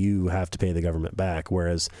 because you have to pay the government back.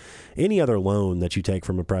 Whereas any other loan that you take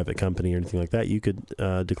from a private company or anything like that, you could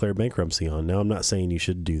declare bankruptcy on. Now, I'm not saying you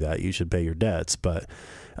should do that. You should pay your debts, but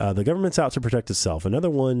the government's out to protect itself.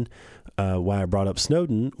 Another one, why I brought up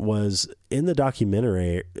Snowden, was in the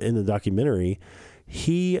documentary,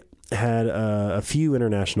 he had a few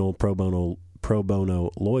international pro bono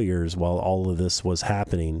lawyers while all of this was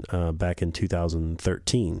happening back in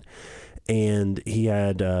 2013. And he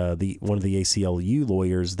had one of the ACLU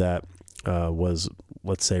lawyers that was,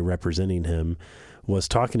 let's say, representing him, was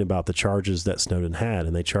talking about the charges that Snowden had,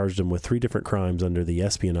 and they charged him with 3 different crimes under the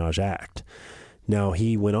Espionage Act. Now,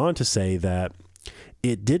 he went on to say that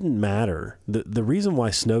it didn't matter. The reason why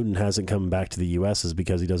Snowden hasn't come back to the U.S. is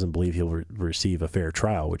because he doesn't believe he'll receive a fair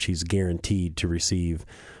trial, which he's guaranteed to receive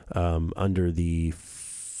under the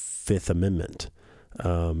Fifth Amendment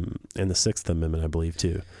and the Sixth Amendment, I believe,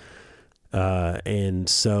 too. And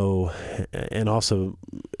also,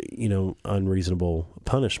 unreasonable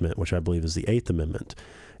punishment, which I believe is the Eighth Amendment.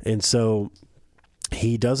 And so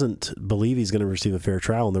he doesn't believe he's going to receive a fair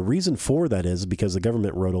trial. And the reason for that is because the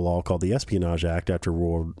government wrote a law called the Espionage Act after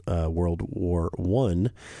World War I.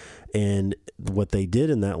 And what they did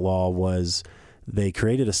in that law was they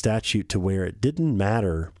created a statute to where it didn't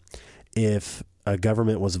matter if a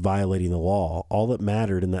government was violating the law. All that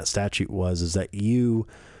mattered in that statute is that you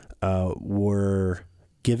were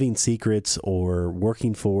giving secrets or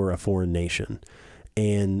working for a foreign nation.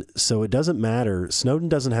 And so it doesn't matter. Snowden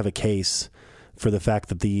doesn't have a case for the fact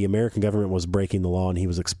that the American government was breaking the law and he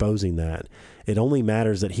was exposing that. It only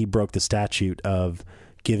matters that he broke the statute of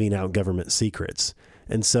giving out government secrets.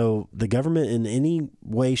 And so the government in any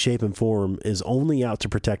way, shape, and form is only out to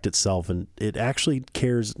protect itself, and it actually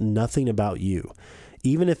cares nothing about you.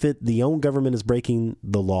 Even if the own government is breaking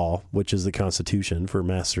the law, which is the Constitution for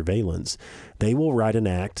mass surveillance, they will write an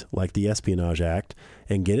act like the Espionage Act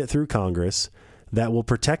and get it through Congress that will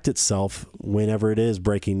protect itself whenever it is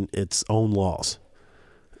breaking its own laws.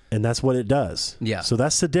 And that's what it does. Yeah. So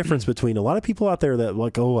that's the difference between a lot of people out there that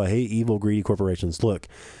like, oh, I hate evil, greedy corporations. Look,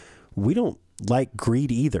 we don't like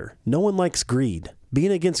greed either. No one likes greed.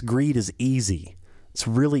 Being against greed is easy. It's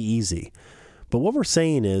really easy. But what we're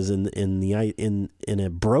saying is in a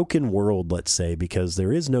broken world, let's say, because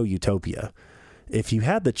there is no utopia, if you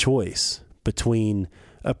had the choice between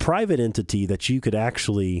a private entity that you could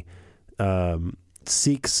actually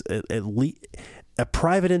seeks at least a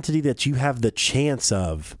private entity that you have the chance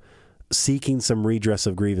of seeking some redress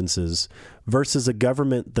of grievances versus a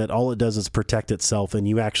government that all it does is protect itself, and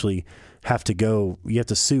you actually have to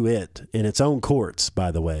sue it in its own courts,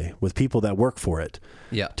 by the way, with people that work for it,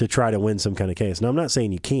 to try to win some kind of case. Now, I'm not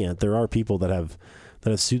saying you can't. There are people that have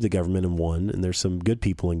sued the government and won, and there's some good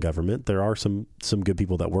people in government. There are some good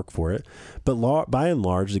people that work for it, but by and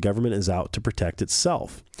large, the government is out to protect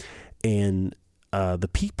itself. And the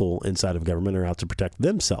people inside of government are out to protect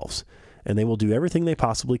themselves, and they will do everything they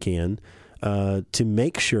possibly can to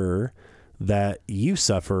make sure that you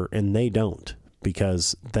suffer and they don't,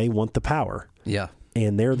 because they want the power. Yeah.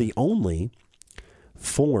 And they're the only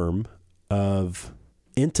form of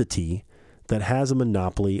entity that has a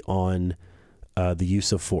monopoly on the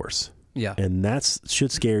use of force. Yeah. And that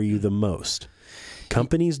should scare you the most.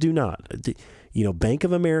 Companies do not. Bank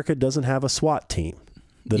of America doesn't have a SWAT team.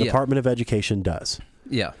 The Department of Education does.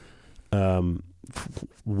 Yeah.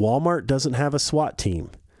 Walmart doesn't have a SWAT team.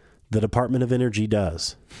 The Department of Energy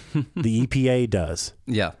does. The EPA does.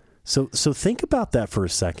 Yeah. So think about that for a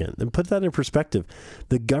second and put that in perspective.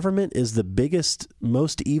 The government is the biggest,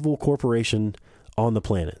 most evil corporation on the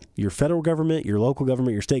planet. Your federal government, your local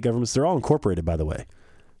government, your state governments, they're all incorporated, by the way.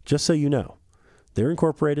 Just so you know. They're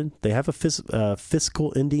incorporated. They have a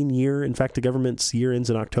fiscal ending year. In fact, the government's year ends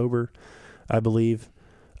in October, I believe.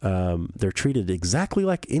 They're treated exactly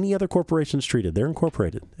like any other corporation's treated. They're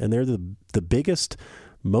incorporated, and they're the biggest,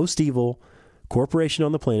 most evil corporation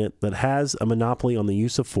on the planet that has a monopoly on the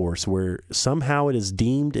use of force, where somehow it is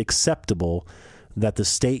deemed acceptable that the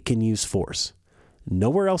state can use force.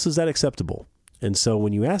 Nowhere else is that acceptable. And so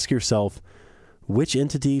when you ask yourself, which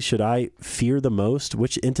entity should I fear the most?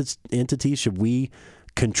 Which entity should we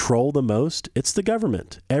control the most? It's the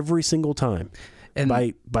government every single time. And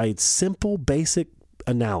by simple, basic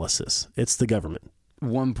analysis, it's the government.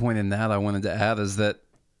 One point in that I wanted to add is that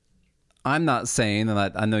I'm not saying, and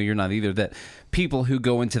I know you're not either, that people who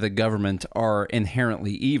go into the government are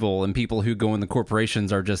inherently evil and people who go in the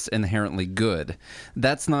corporations are just inherently good.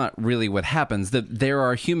 That's not really what happens. There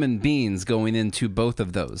are human beings going into both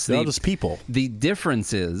of those. They're all just people. The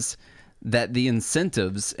difference is that the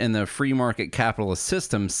incentives in the free market capitalist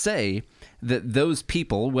system say that those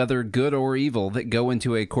people, whether good or evil, that go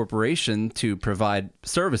into a corporation to provide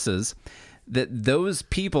services, that those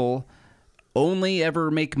people only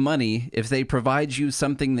ever make money if they provide you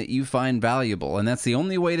something that you find valuable. And that's the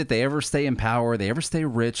only way that they ever stay in power, they ever stay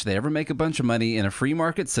rich, they ever make a bunch of money in a free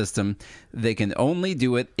market system. They can only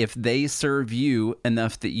do it if they serve you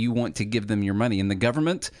enough that you want to give them your money. In the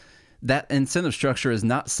government, that incentive structure is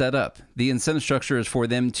not set up. The incentive structure is for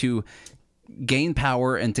them to gain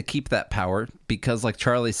power and to keep that power because, like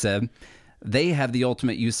Charlie said, They have the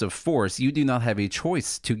ultimate use of force. You do not have a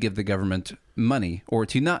choice to give the government money or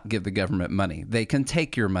to not give the government money. They can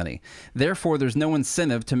take your money. Therefore, there's no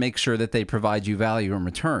incentive to make sure that they provide you value in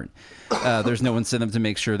return. There's no incentive to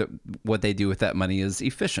make sure that what they do with that money is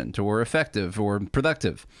efficient or effective or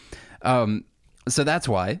productive. So that's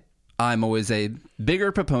why I'm always a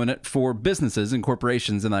bigger proponent for businesses and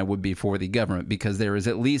corporations than I would be for the government, because there is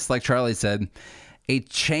at least, like Charlie said, a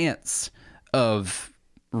chance of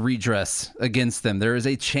redress against them. There is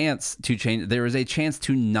a chance to change. There is a chance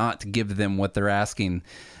to not give them what they're asking.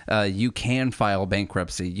 You can file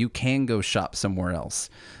bankruptcy. You can go shop somewhere else.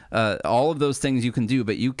 All of those things you can do,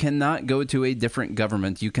 but you cannot go to a different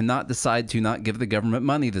government. You cannot decide to not give the government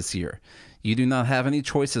money this year. You do not have any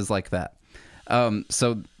choices like that.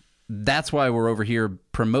 So that's why we're over here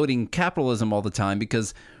promoting capitalism all the time,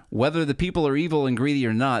 because whether the people are evil and greedy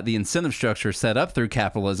or not, the incentive structure set up through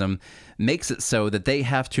capitalism makes it so that they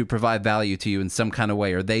have to provide value to you in some kind of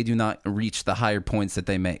way, or they do not reach the higher points that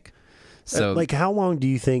they make. So, like, how long do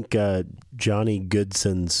you think Johnny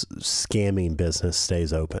Goodson's scamming business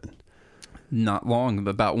stays open? Not long,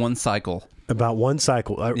 about one cycle. About one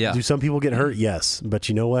cycle. Yeah. Do some people get hurt? Yes. But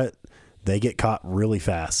you know what? They get caught really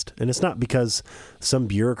fast. And it's not because some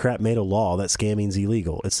bureaucrat made a law that scamming's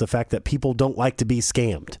illegal. It's the fact that people don't like to be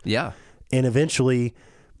scammed. Yeah. And eventually,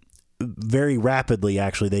 very rapidly,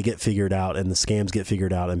 actually, they get figured out and the scams get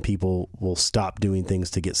figured out and people will stop doing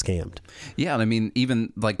things to get scammed. Yeah. And I mean,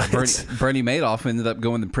 even like Bernie Madoff ended up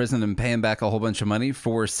going to prison and paying back a whole bunch of money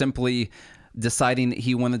for simply deciding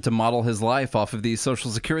he wanted to model his life off of the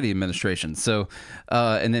Social Security Administration. So,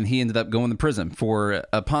 and then he ended up going to prison for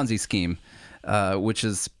a Ponzi scheme, which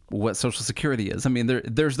is what Social Security is. I mean,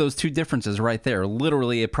 there's those two differences right there.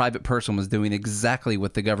 Literally, a private person was doing exactly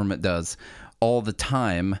what the government does all the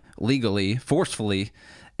time, legally, forcefully,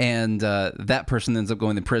 and that person ends up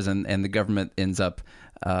going to prison, and the government ends up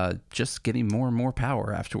just getting more and more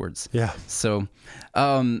power afterwards. Yeah. So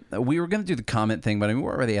we were going to do the comment thing, but I mean,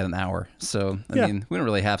 we're already at an hour. So, I mean, we don't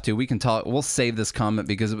really have to. We can talk. We'll save this comment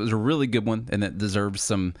because it was a really good one and it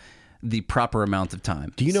deserves the proper amount of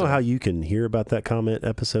time. Do you know how you can hear about that comment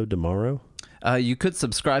episode tomorrow? You could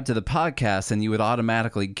subscribe to the podcast and you would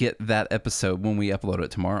automatically get that episode when we upload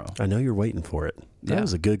it tomorrow. I know you're waiting for it. That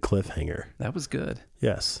was a good cliffhanger. That was good.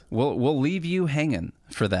 Yes. We'll leave you hanging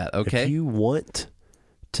for that, okay? If you want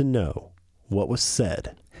to know what was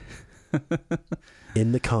said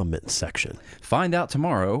in the comments section, find out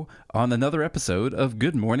tomorrow on another episode of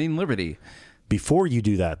Good Morning Liberty. Before you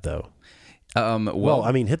do that, though, well,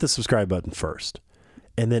 I mean, hit the subscribe button first.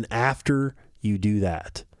 And then after you do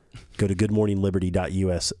that, go to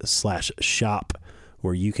goodmorningliberty.us/shop,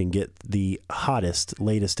 where you can get the hottest,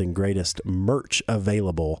 latest, and greatest merch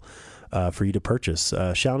available for you to purchase.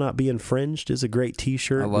 Shall Not Be Infringed is a great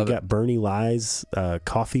T-shirt. We got Bernie Lies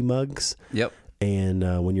coffee mugs. Yep.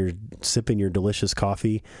 And when you're sipping your delicious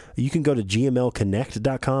coffee, you can go to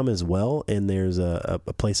gmlconnect.com as well, and there's a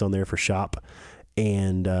place on there for shop.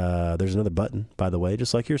 And there's another button, by the way,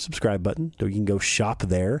 just like your subscribe button. So you can go shop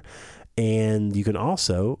there. And you can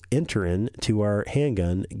also enter into our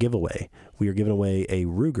handgun giveaway. We are giving away a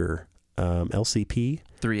Ruger LCP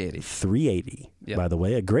 380, yep. By the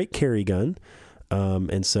way, a great carry gun.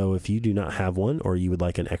 And so if you do not have one or you would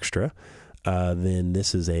like an extra, then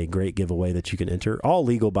this is a great giveaway that you can enter. All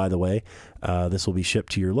legal, by the way. This will be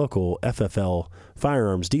shipped to your local FFL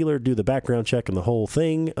firearms dealer, do the background check and the whole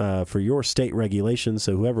thing for your state regulations.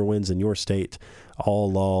 So whoever wins in your state,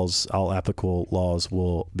 all applicable laws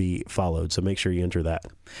will be followed. So make sure you enter that.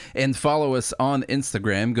 And follow us on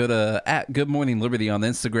Instagram. Go to @GoodMorningLiberty on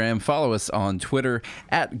Instagram. Follow us on Twitter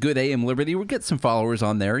 @GoodAMLiberty. We'll get some followers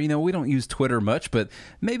on there. You know, we don't use Twitter much, but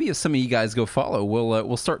maybe if some of you guys go follow,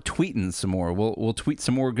 we'll start tweeting some more. We'll tweet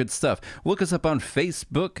some more good stuff. Look us up on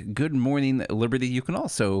Facebook, Good Morning Liberty. You can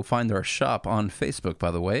also find our shop on Facebook,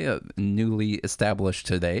 by the way, newly established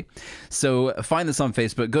today. So find us on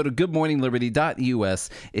Facebook. Go to goodmorningliberty.us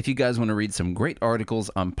if you guys want to read some great articles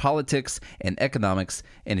on politics and economics.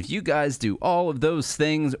 And if you guys do all of those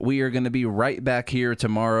things, we are going to be right back here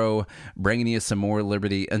tomorrow bringing you some more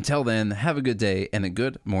liberty. Until then, have a good day and a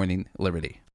good morning, Liberty.